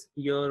voice.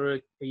 Your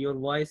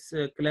voice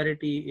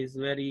clarity is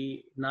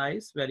very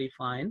nice, very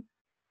fine.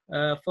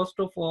 First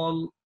of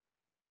all,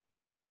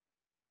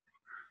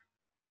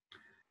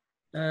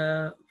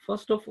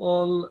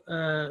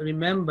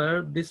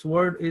 remember this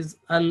word is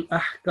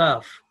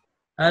al-ahqaf.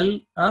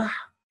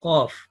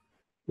 Al-ahqaf.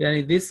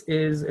 Yani this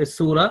is a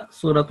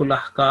Suratul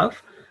Ahqaf.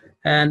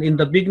 And in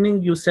the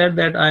beginning, you said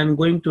that I am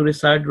going to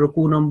recite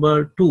Ruku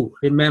number 2.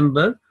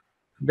 Remember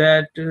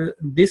that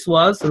this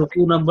was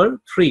Ruku number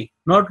 3,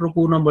 not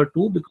Ruku number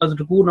 2, because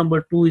Ruku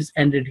number 2 is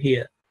ended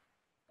here.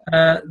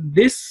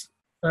 This,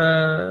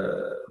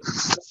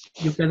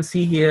 you can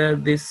see here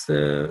this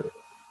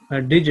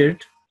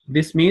digit.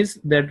 This means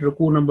that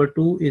Ruku number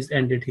 2 is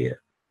ended here.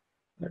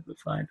 Let me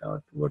find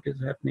out what is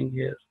happening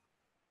here.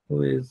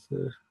 Who is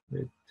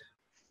with?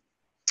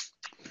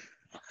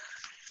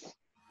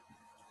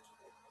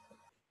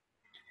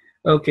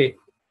 Okay,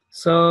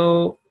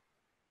 so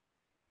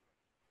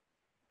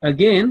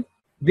again,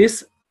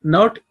 this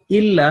not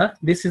illa,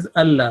 this is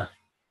Allah.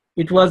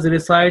 It was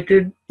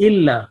recited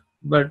illa,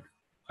 but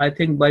I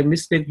think by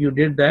mistake you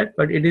did that,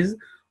 but it is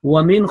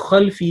وَمِنْ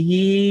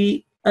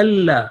خَلْفِهِ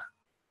Allah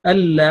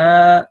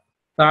Allah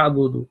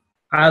ta'budu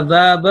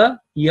عَذَابَ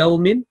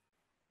يَوْمٍ.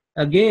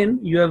 Again,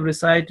 you have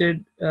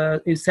recited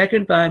a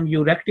second time,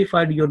 you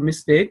rectified your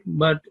mistake,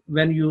 but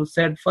when you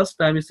said first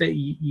time, you say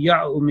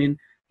ya'umin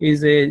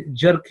is a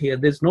jerk here.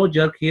 There's no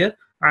jerk here.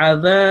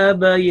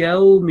 عَذَابَ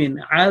يَوْمٍ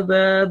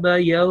عَذَابَ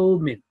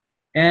يَوْمٍ.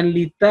 And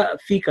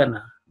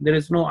لِتَأْفِكَنَا. There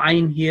is no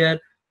ayn here.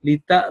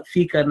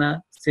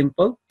 لِتَأْفِكَنَا,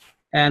 simple.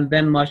 And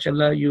then,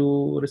 mashallah,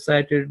 you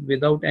recited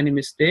without any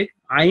mistake.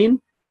 Ayn,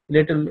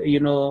 little,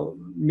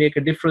 make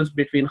a difference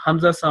between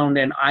Hamza sound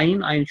and ayn.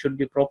 Ayn should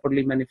be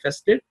properly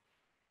manifested.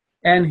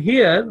 And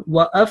here,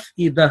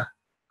 wa'af'idah.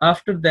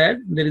 After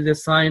that, there is a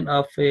sign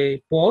of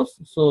a pause.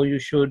 So you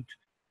should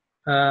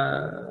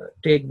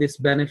take this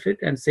benefit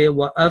and say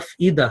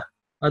wa'af'idah.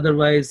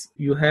 Otherwise,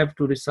 you have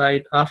to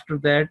recite after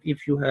that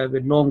if you have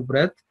a long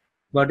breath.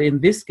 But in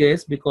this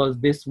case, because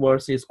this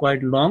verse is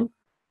quite long,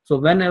 so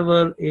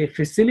whenever a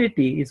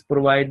facility is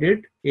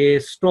provided, a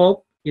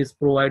stop is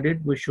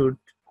provided, we should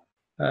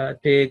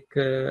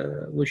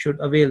we should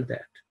avail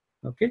that.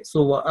 Okay,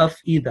 so wa'af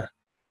ida.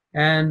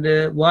 And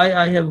why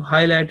I have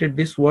highlighted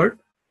this word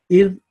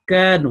is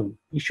kanu.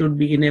 It should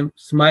be in a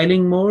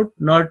smiling mode,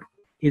 not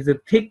is a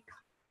thick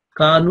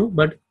kanu,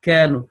 but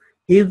kanu.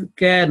 Is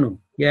kanu,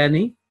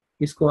 yani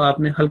इसको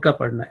आपने हल्का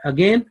पढ़ना है.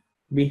 Again,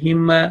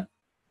 bihimma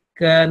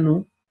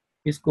kanu,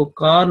 इसको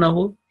का ना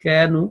हो,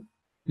 kanu,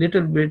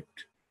 little bit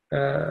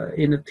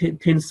in a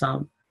thin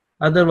sound.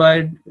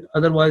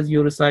 Otherwise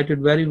you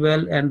recited very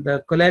well, and the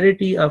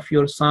clarity of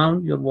your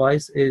sound, your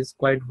voice is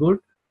quite good.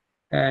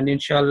 And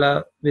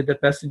inshallah, with the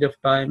passage of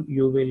time,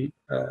 you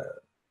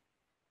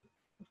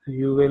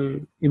will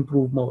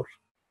improve more.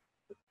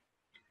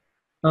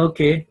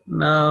 Okay,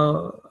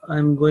 now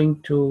I'm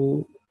going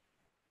to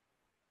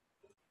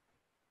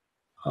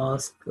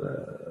ask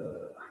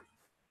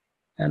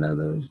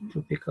another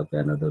to pick up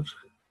another.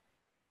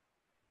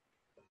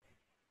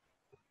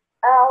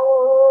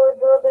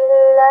 أعوذ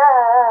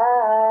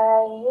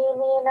بالله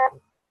من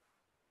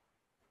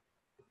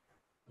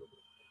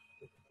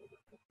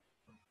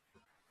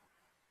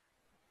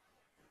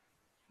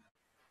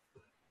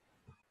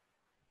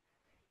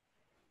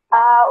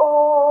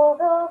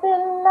أعوذ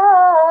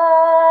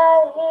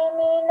بالله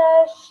من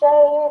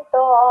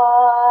الشيطان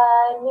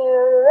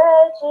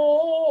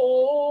الرجيم.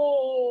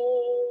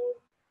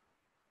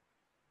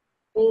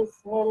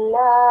 بسم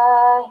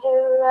الله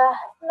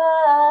الرحمن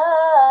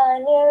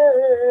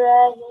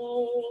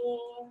الرحيم.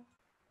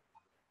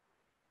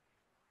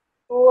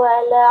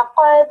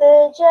 ولقد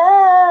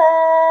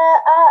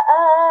جاء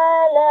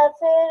آل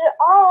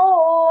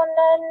فرعون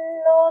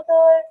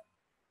النذر.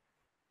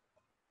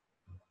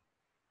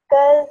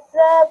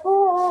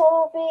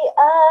 كذبوا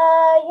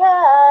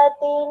بآياتنا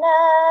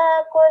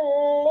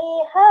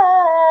كلها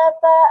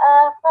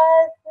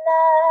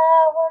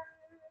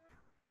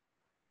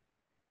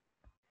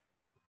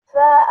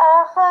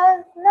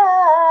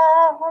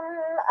فأخذناهم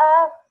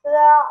أخذ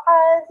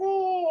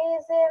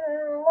عزيز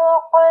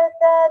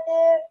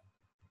مقتدر.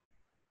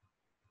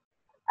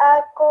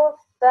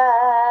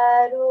 أكفاركم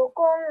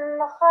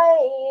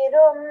خير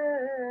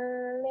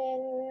من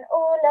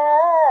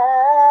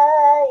أولئكم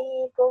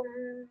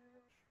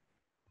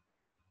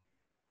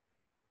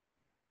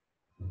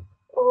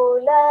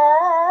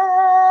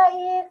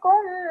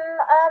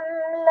أم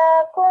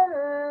لكم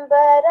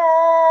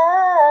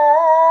براءة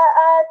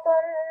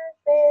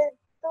في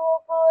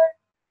الزبر.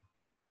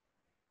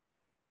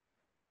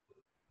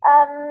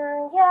 أم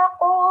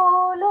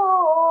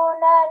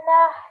يقولون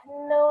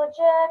نحن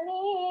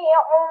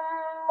جميع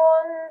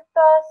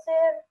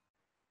منتصر.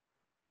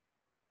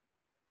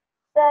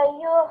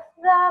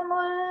 سيهزم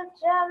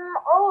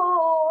الجمع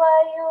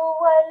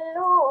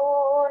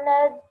ويولون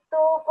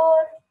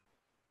الدبر.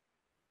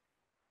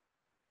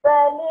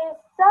 بل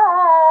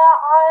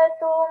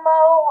الساعة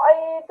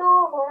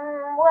موعدهم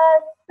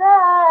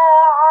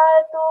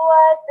والساعة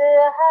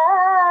أدهى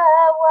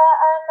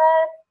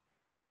وأمر.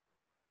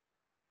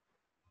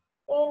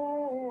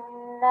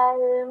 إن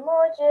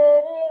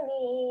المجرمين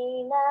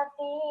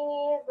في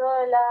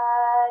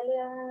ضلال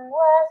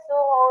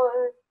وسعر.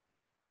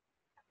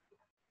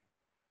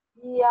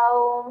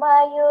 يوم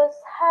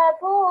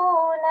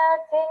يسحبون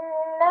في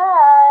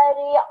النار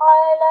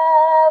على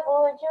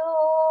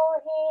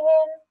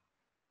وجوههم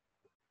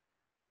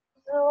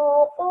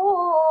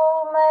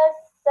ذوقوا مس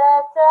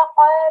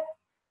سقر.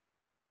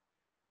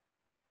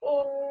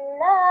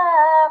 إنا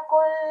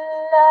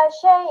كل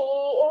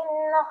شيء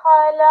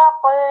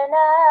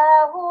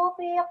خلقناه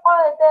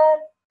بقدر.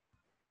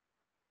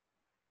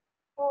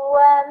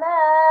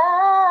 وما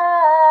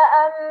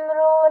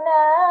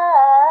أمرنا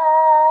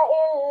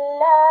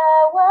إلا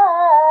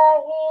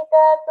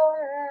واحدة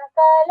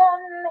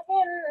كلمح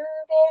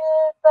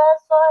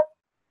بالبصر.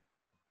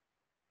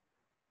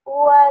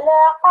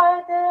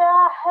 ولقد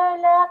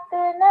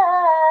أهلكنا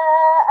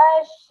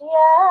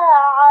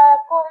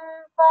أشياعكم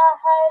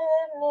فهل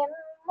من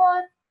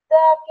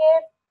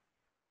مدكر.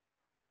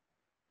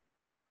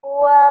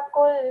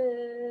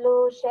 وكل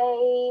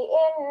شيء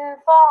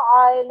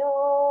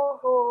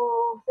فعلوه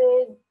في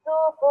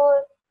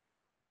الزبر.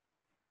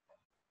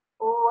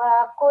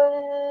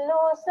 وكل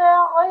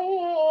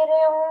صغير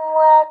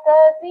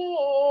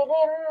وكبير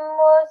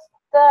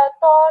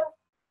مستطر.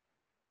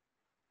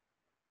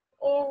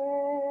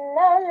 إن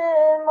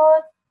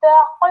المتقين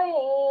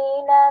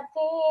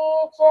في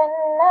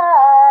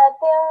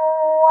جنات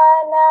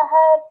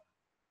ونهر.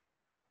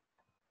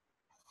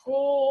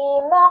 في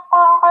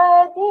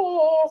مقعد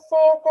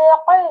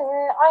صدق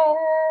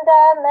عند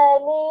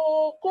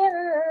مليك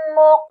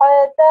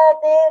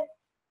مقتدر.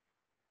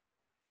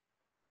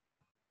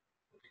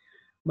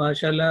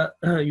 MashaAllah,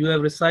 you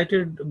have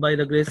recited by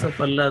the grace of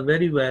Allah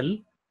very well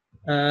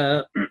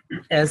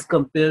as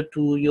compared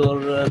to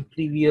your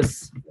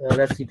previous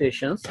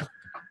recitations.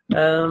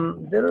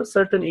 There are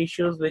certain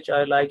issues which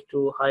I like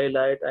to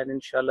highlight, and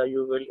inshallah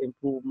you will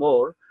improve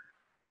more.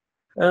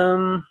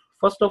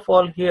 First of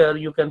all, here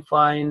you can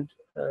find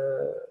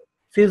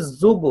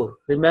Fiz Zubur.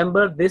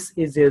 Remember, this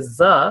is a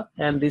za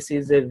and this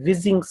is a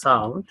whizzing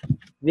sound,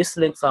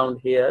 whistling sound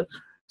here.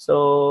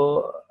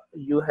 So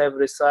you have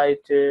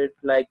recited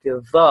like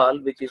a Zal,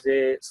 which is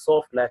a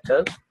soft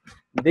letter.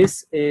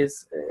 This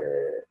is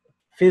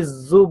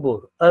Fiz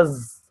Zubur,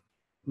 Az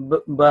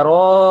Bara'atun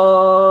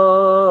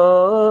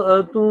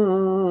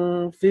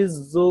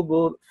Fiz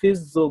Zubur,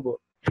 Fiz Zubur.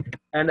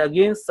 And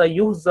again,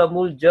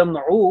 Sayuhzamul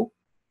Jam'u,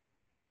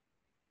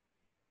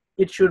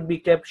 it should be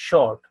kept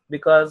short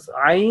because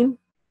Ain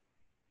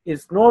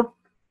is not,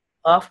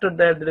 after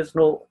that there is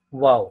no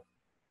Waw.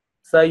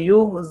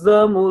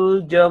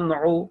 Sayuhzamul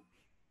Jam'u.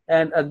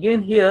 And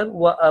again here,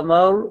 Wa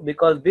Amar,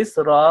 because this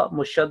Ra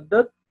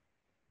Mushaddad,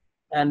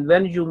 and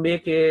when you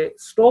make a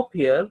stop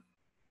here,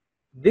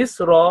 this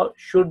Ra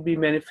should be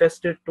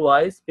manifested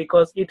twice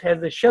because it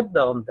has a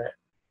Shadda on that.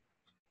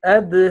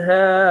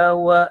 Adha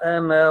wa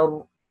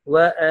Amar,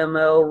 wa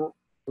Amar,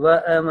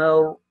 wa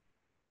Amar.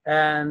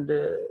 And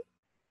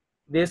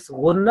this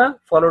Gunna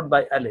followed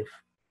by Alif.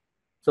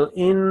 So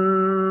in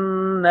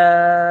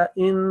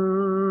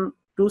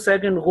 2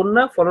 second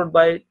Gunna followed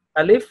by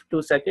Alif,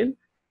 2 second.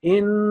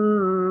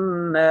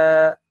 In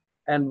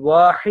and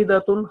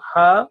Wahidatun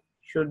Ha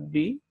should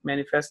be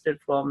manifested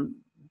from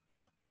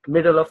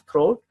middle of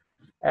throat,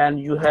 and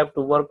you have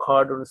to work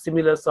hard on a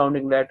similar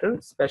sounding letter,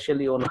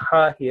 especially on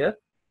Ha here.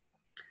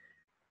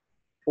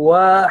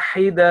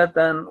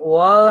 Wahidatan,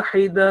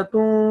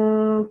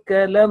 wahidatun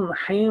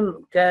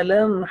kalamhim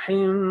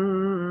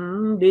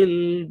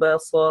bil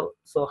basar.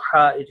 So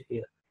Ha is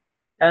here.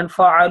 And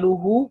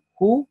fa'aluhu,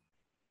 who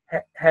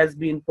has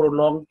been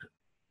prolonged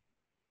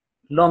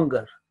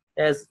longer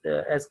as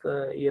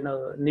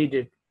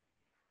needed.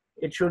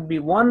 It should be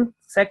 1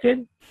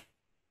 second.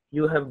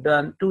 You have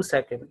done 2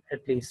 seconds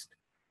at least.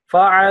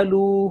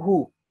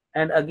 Fa'aluhu.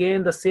 And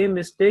again the same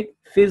mistake.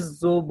 Fiz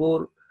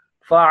zubur.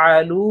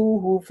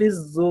 Fa'aluhu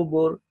fiz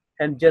zubur.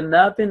 And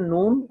jannatin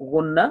noon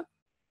gunna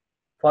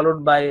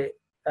followed by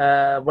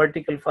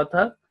vertical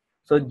fatha.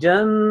 So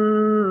jannatin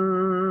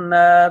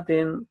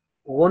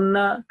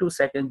gunna, 2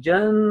 seconds.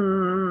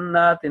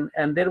 Jannatin.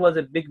 And there was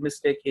a big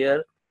mistake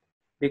here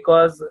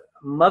because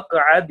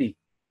maq'adi.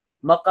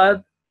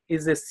 Maq'ad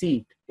is a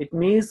seat. It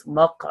means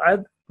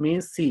maq'ad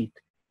means seat.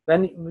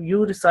 When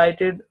you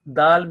recited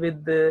dal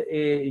with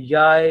a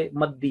yai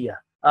maddiya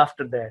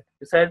after that,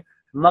 you said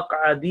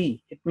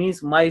maq'adi, it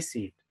means my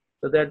seat.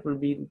 So that will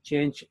be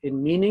changed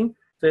in meaning.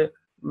 So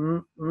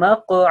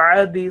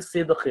maq'adi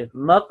sidqin,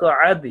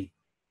 maq'adi.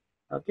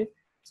 Okay.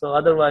 So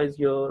otherwise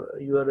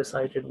you are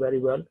recited very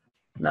well.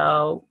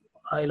 Now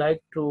I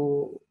like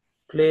to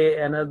play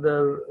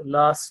another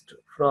last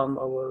from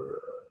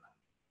our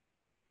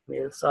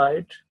male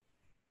side.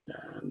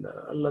 And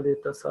Allah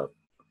Tasab.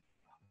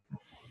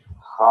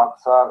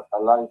 खाकसार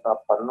अल्लाह का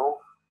पन्नू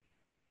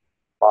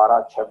पारा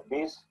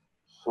 26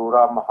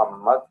 सूरा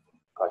मोहम्मद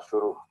का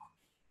शुरू।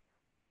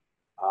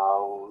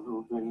 आऊज़ु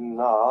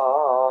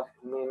बिल्लाहि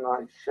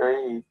मिनश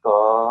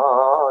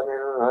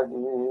शैतानिर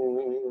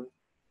रजीम।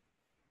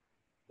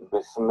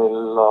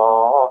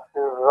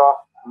 बिस्मिल्लाहिर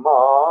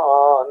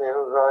रहमानिर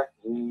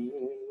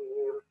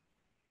रहीम।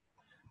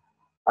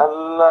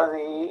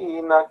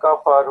 अल्लज़ीना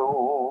कफ़रू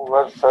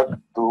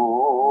वसद्दू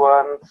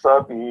अन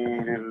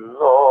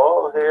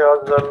सबीलिल्लाहि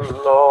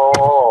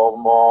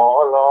अज़ल्लाहु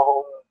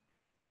लहुम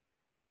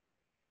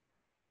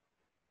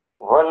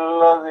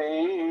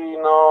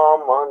वल्लज़ीना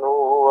आमनू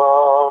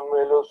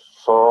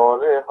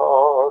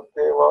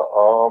वअमिलुस्सॉलिहाति व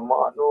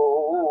आमनू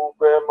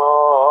बिमा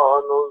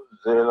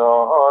नुज़्ज़िला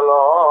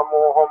अला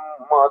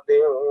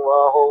मुहम्मदिन व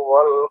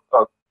हुवल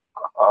हक़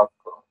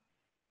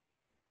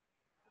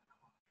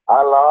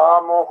अला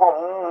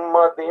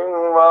मुहम्मदिन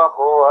व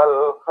हुवल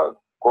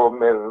हक़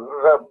मिन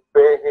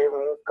रब्बिहिम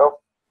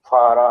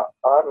कफ़्फ़रा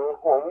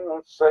अन्हुम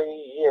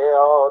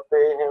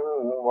सय्यिआतिहिम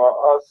व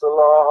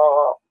अस्लह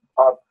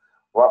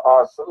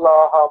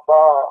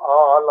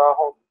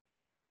बालहुम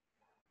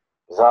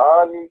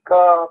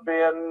ज़ालिका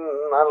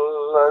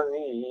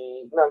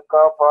बिअन्नल्लज़ीना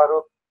कफ़रू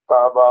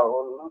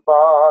तबउल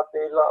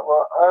बातिल व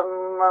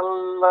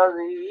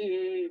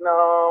अन्नल्लज़ीना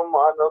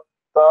आमनू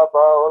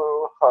तबउल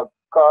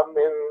हक़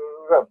मिन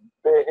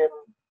रब्बिहिम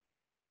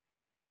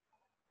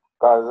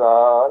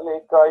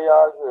कज़ालिका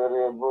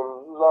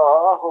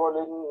यज़रिबुल्लाहु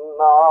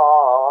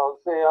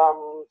लिन्नासि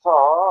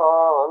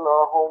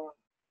अम्सालहुम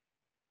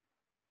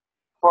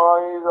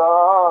फ़इज़ा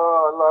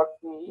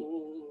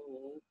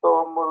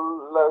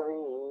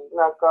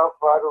लक़ीतुमुल्लज़ीना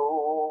कफ़रू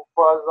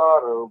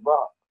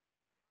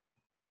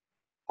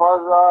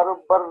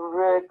फ़ज़रबर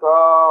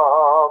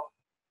रिक़ाब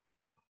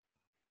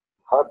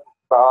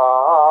हत्ता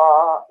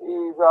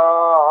इज़ा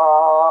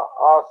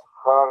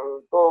अस्खन्तमुहुम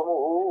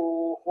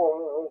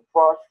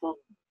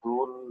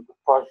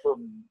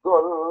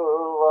फशुद्दुल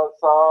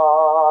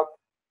वसाक़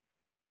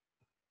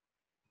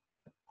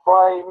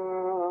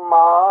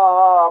फ़इम्मा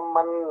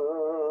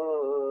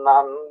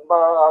मन्नन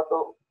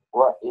बअदु व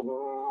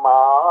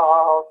इम्मा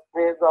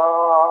फ़िदाअन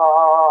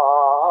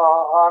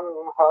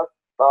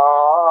हत्ता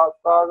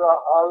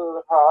तज़अल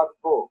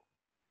हर्बु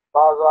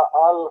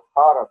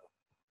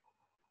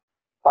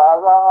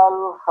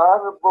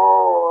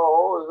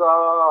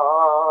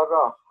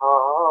ज़ारहा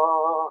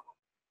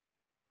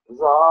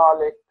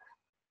ज़ालिक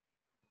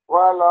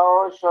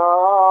ولو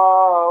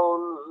شاء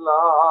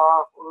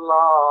الله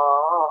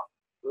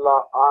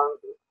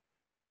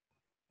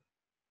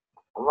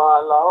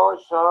ولو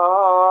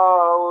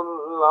شاء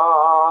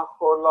الله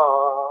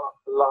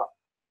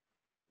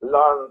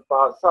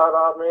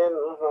لانتصر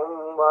منهم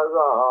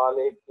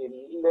وذلك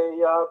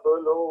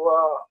ليبلو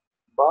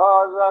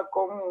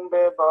بعضكم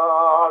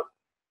ببعض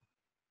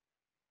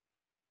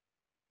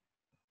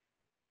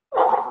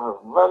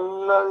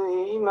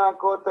والذين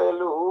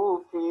قتلوا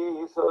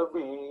في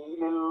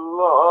سبيل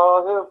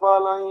الله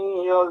فلن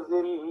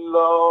يضل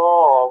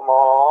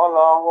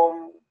أعمالهم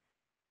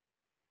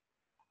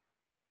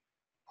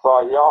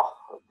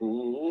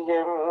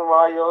فيهديهم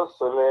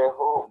ويصلح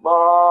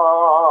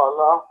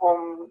بالهم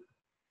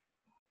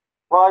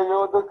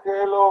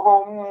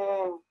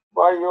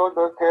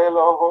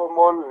ويدخلهم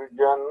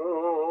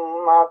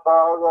الجنة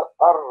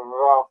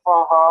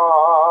عرفها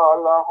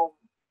لهم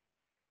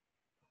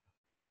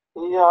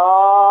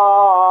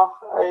يا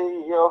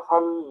أيها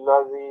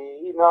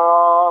الذين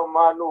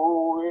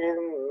آمنوا إن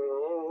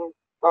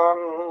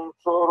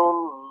تنصروا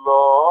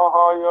الله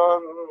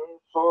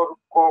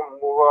ينصركم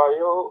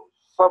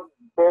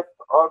ويثبت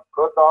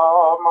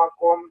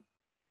أقدامكم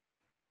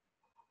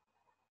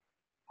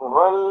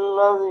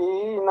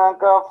والذين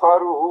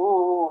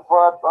كفروا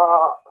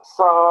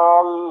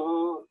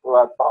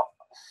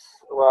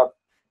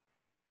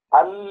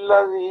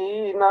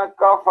الذين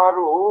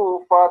كفروا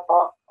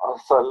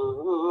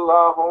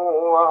فتأصلهم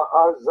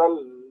وأزل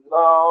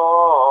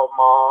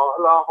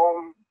أعمالهم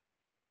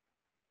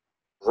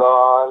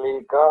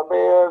ذلك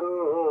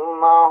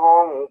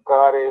بأنهم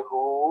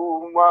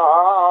كرهوا ما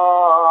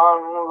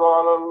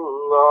أنزل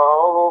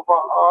الله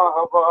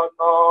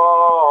فأحبط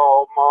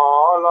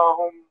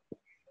أعمالهم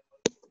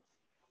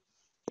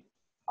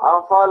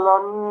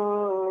أفلم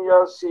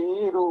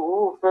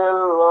يسيروا في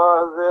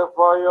الأرض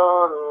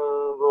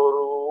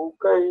فينظروا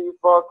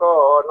كيف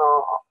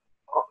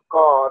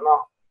كان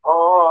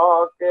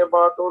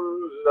عاقبة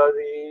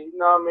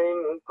الذين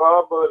من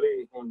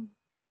قبلهم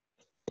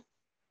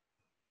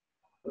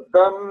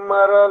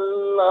دمر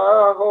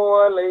الله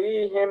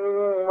عليهم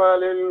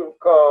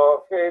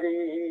وللكافرين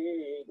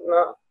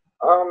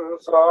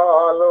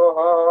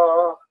أمثالها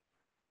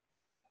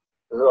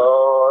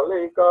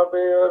ذلك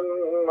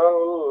بأن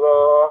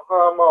الله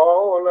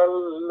مولى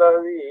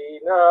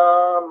الذين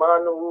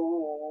آمنوا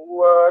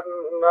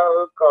وأن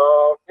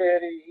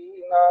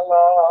الكافرين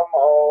لا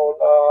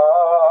مولى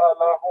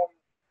لهم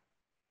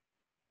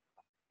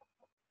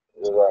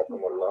جزاكم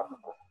الله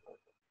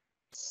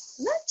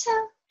अच्छा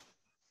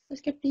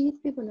उसके टीथ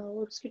भी बनाओ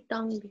और उसकी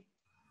टांग भी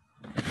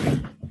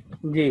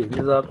जी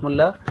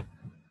जज़ाकुमुल्लाह।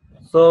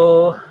 सो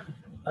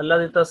अल्लाह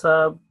देता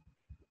साहब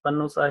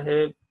पन्नू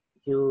साहेब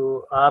जो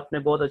आपने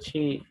बहुत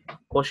अच्छी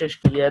कोशिश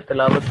की है,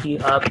 तिलावत की,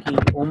 आपकी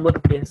उम्र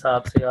के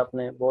हिसाब से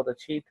आपने बहुत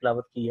अच्छी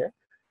तिलावत की है।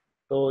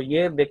 तो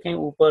ये देखें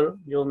ऊपर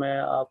जो मैं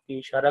आपकी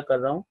इशारा कर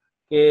रहा हूँ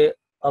कि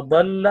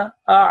अबल्ला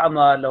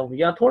अमालहुम,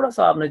 यहाँ थोड़ा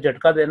सा आपने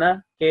झटका देना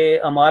है कि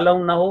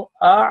अमालहुम ना हो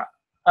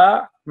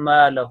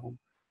अमालहुम,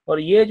 और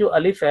ये जो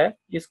अलिफ है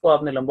इसको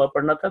आपने लंबा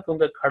पढ़ना था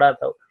क्योंकि खड़ा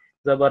था,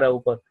 जबर है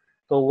ऊपर।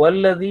 तो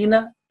वल्लज़ीना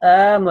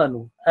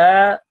आमनु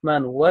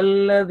आमनु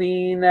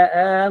वल्लज़ीना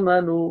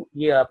आमनु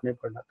ये आपने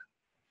पढ़ना था।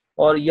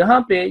 और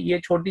यहाँ पे ये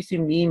छोटी सी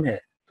मीम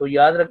है, तो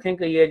याद रखें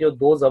कि ये जो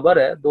दो जबर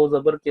है, दो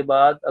जबर के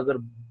बाद अगर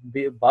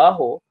बा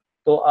हो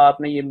तो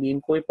आपने ये मीम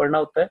को भी पढ़ना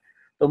होता है।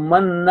 तो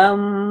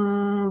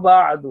मन्नम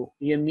बादु,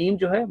 ये मीम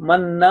जो है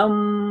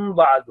मन्नम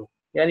बादु,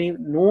 यानी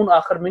नून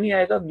आखिर में नहीं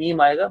आएगा,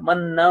 मीम आएगा,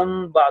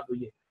 मन्नम बादु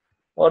ये।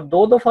 और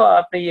दो दफा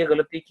आपने ये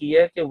गलती की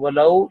है कि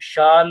वलौ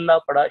शाअल्लाह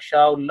पढ़ा,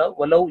 शाअल्लाह,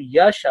 वलौ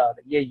या शाअ,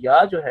 ये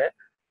या जो है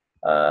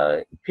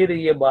फिर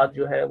ये बात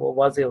जो है वो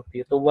वाज़े होती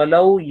है। तो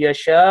वलौ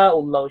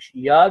यशाअल्लाह,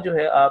 या जो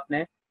है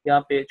आपने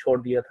यहाँ पे छोड़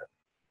दिया था।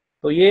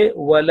 तो ये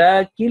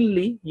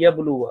वलाकिल्ली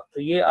यबलुवा,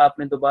 तो ये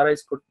आपने दोबारा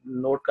इसको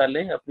नोट कर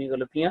लें अपनी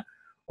गलतियां।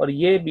 और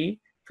ये भी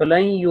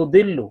फलन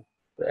युदिल्लु,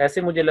 तो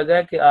ऐसे मुझे लगा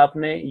है कि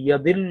आपने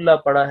यदिल्ला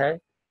पढ़ा है,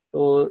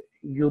 तो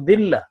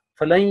युदिल्ला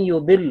फलन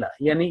युदिल्ला,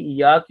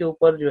 यानी या के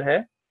ऊपर जो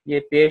है ये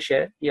पेश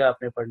है, ये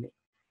आपने पढ़नी।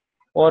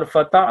 और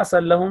फता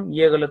सल्लहुम,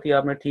 ये गलती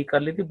आपने ठीक कर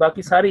ली थी।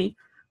 बाकी सारी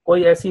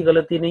कोई ऐसी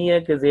गलती नहीं है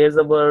कि जेर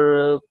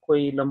ज़बर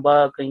कोई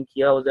लंबा कहीं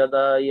किया हो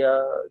ज़्यादा, या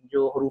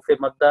जो हरूफ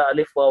मद्दा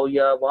अलिफ वाओ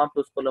या वहाँ पे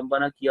उसको लंबा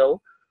ना किया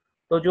हो।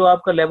 तो जो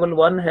आपका लेवल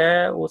 1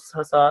 है उस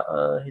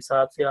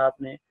हिसाब से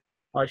आपने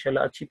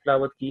माशाल्लाह अच्छी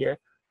तिलावत की है।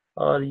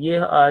 और ये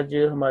आज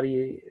हमारी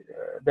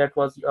that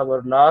was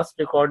our last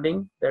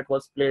recording that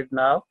was played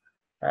now,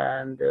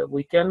 and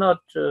we can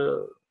not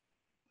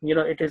you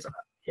know it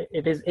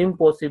is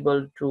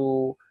impossible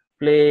to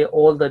play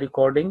all the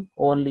recording,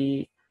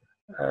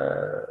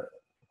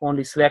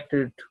 only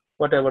selected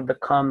whatever the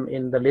come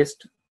in the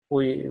list,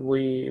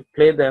 we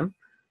play them.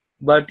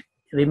 But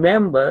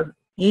remember,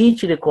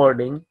 each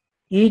recording,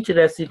 each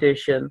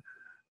recitation,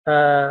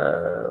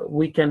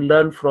 we can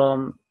learn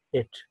from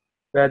it,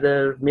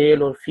 whether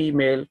male or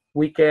female.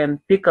 We can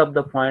pick up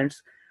the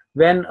points.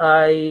 When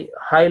I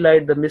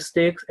highlight the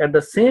mistakes, at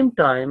the same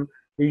time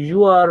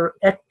you are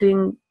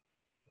acting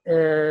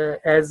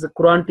as a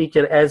Quran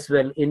teacher as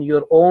well in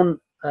your own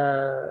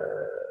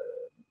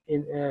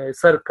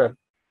circle,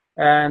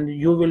 and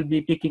you will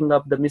be picking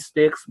up the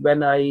mistakes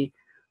when I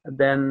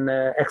then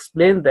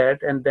explain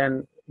that, and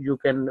then you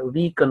can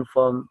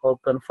reconfirm or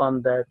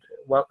confirm that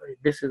what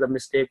this is a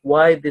mistake,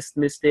 why this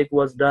mistake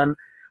was done,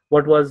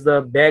 what was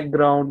the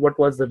background, what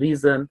was the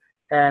reason.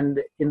 And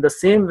in the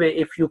same way,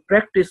 if you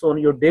practice on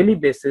your daily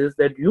basis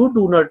that you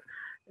do not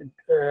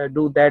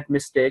do that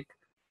mistake,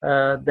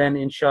 then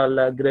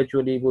inshallah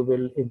gradually we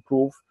will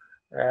improve.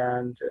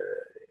 And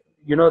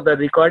you know, the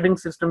recording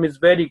system is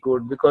very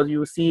good, because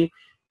you see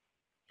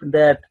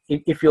that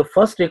if your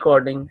first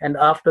recording and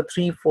after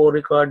 3-4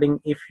 recording,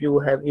 if you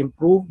have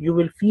improved, you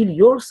will feel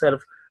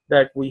yourself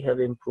that we have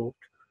improved.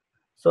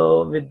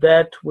 So with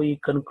that we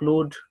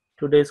conclude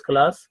today's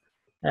class,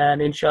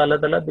 and inshallah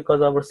ta'ala,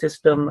 because our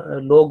system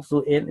logs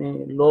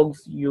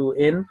you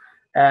in,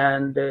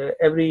 and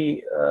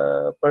every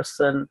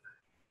person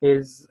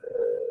is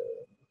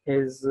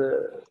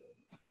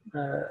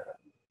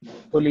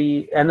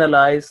fully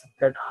analyzed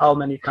that how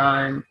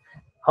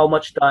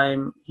much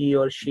time he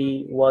or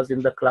she was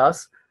in the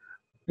class.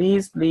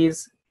 Please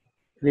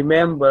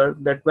remember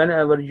that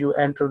whenever you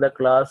enter the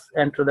class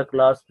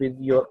with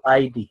your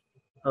ID.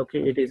 Okay,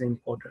 it is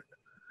important.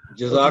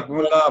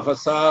 जज़ाकुमुल्लाह हाफ़िज़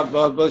साहब,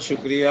 बहुत बहुत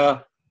शुक्रिया,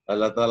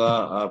 अल्लाह ताला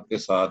आपके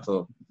साथ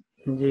हो।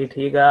 जी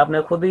ठीक है,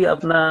 आपने खुद ही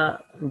अपना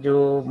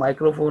जो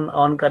माइक्रोफोन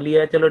ऑन कर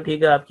लिया है। चलो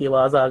ठीक है, आपकी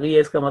आवाज आ गई है,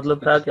 इसका मतलब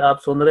था कि आप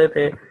सुन रहे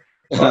थे,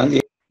 और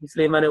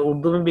इसलिए मैंने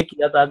उर्दू में भी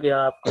किया ताकि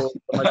आपको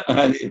समझ।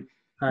 हाँ जी,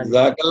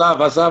 जज़ाकल्लाह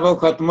हाफ़िज़ साहब।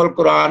 खत्मुल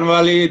कुरान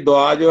वाली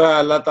दुआ जो है,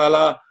 अल्लाह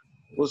ताला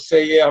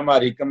उससे ये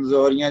हमारी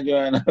कमजोरियां जो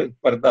है ना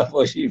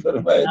पर्दापोशी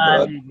फरमाए।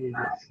 हाँ जी जी,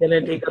 चले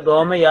ठीक है,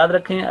 दुआ में याद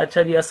रखें।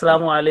 अच्छा जी,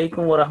 अस्सलामु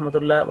अलैकुम व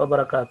रहमतुल्लाहि व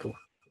बरकातुहू।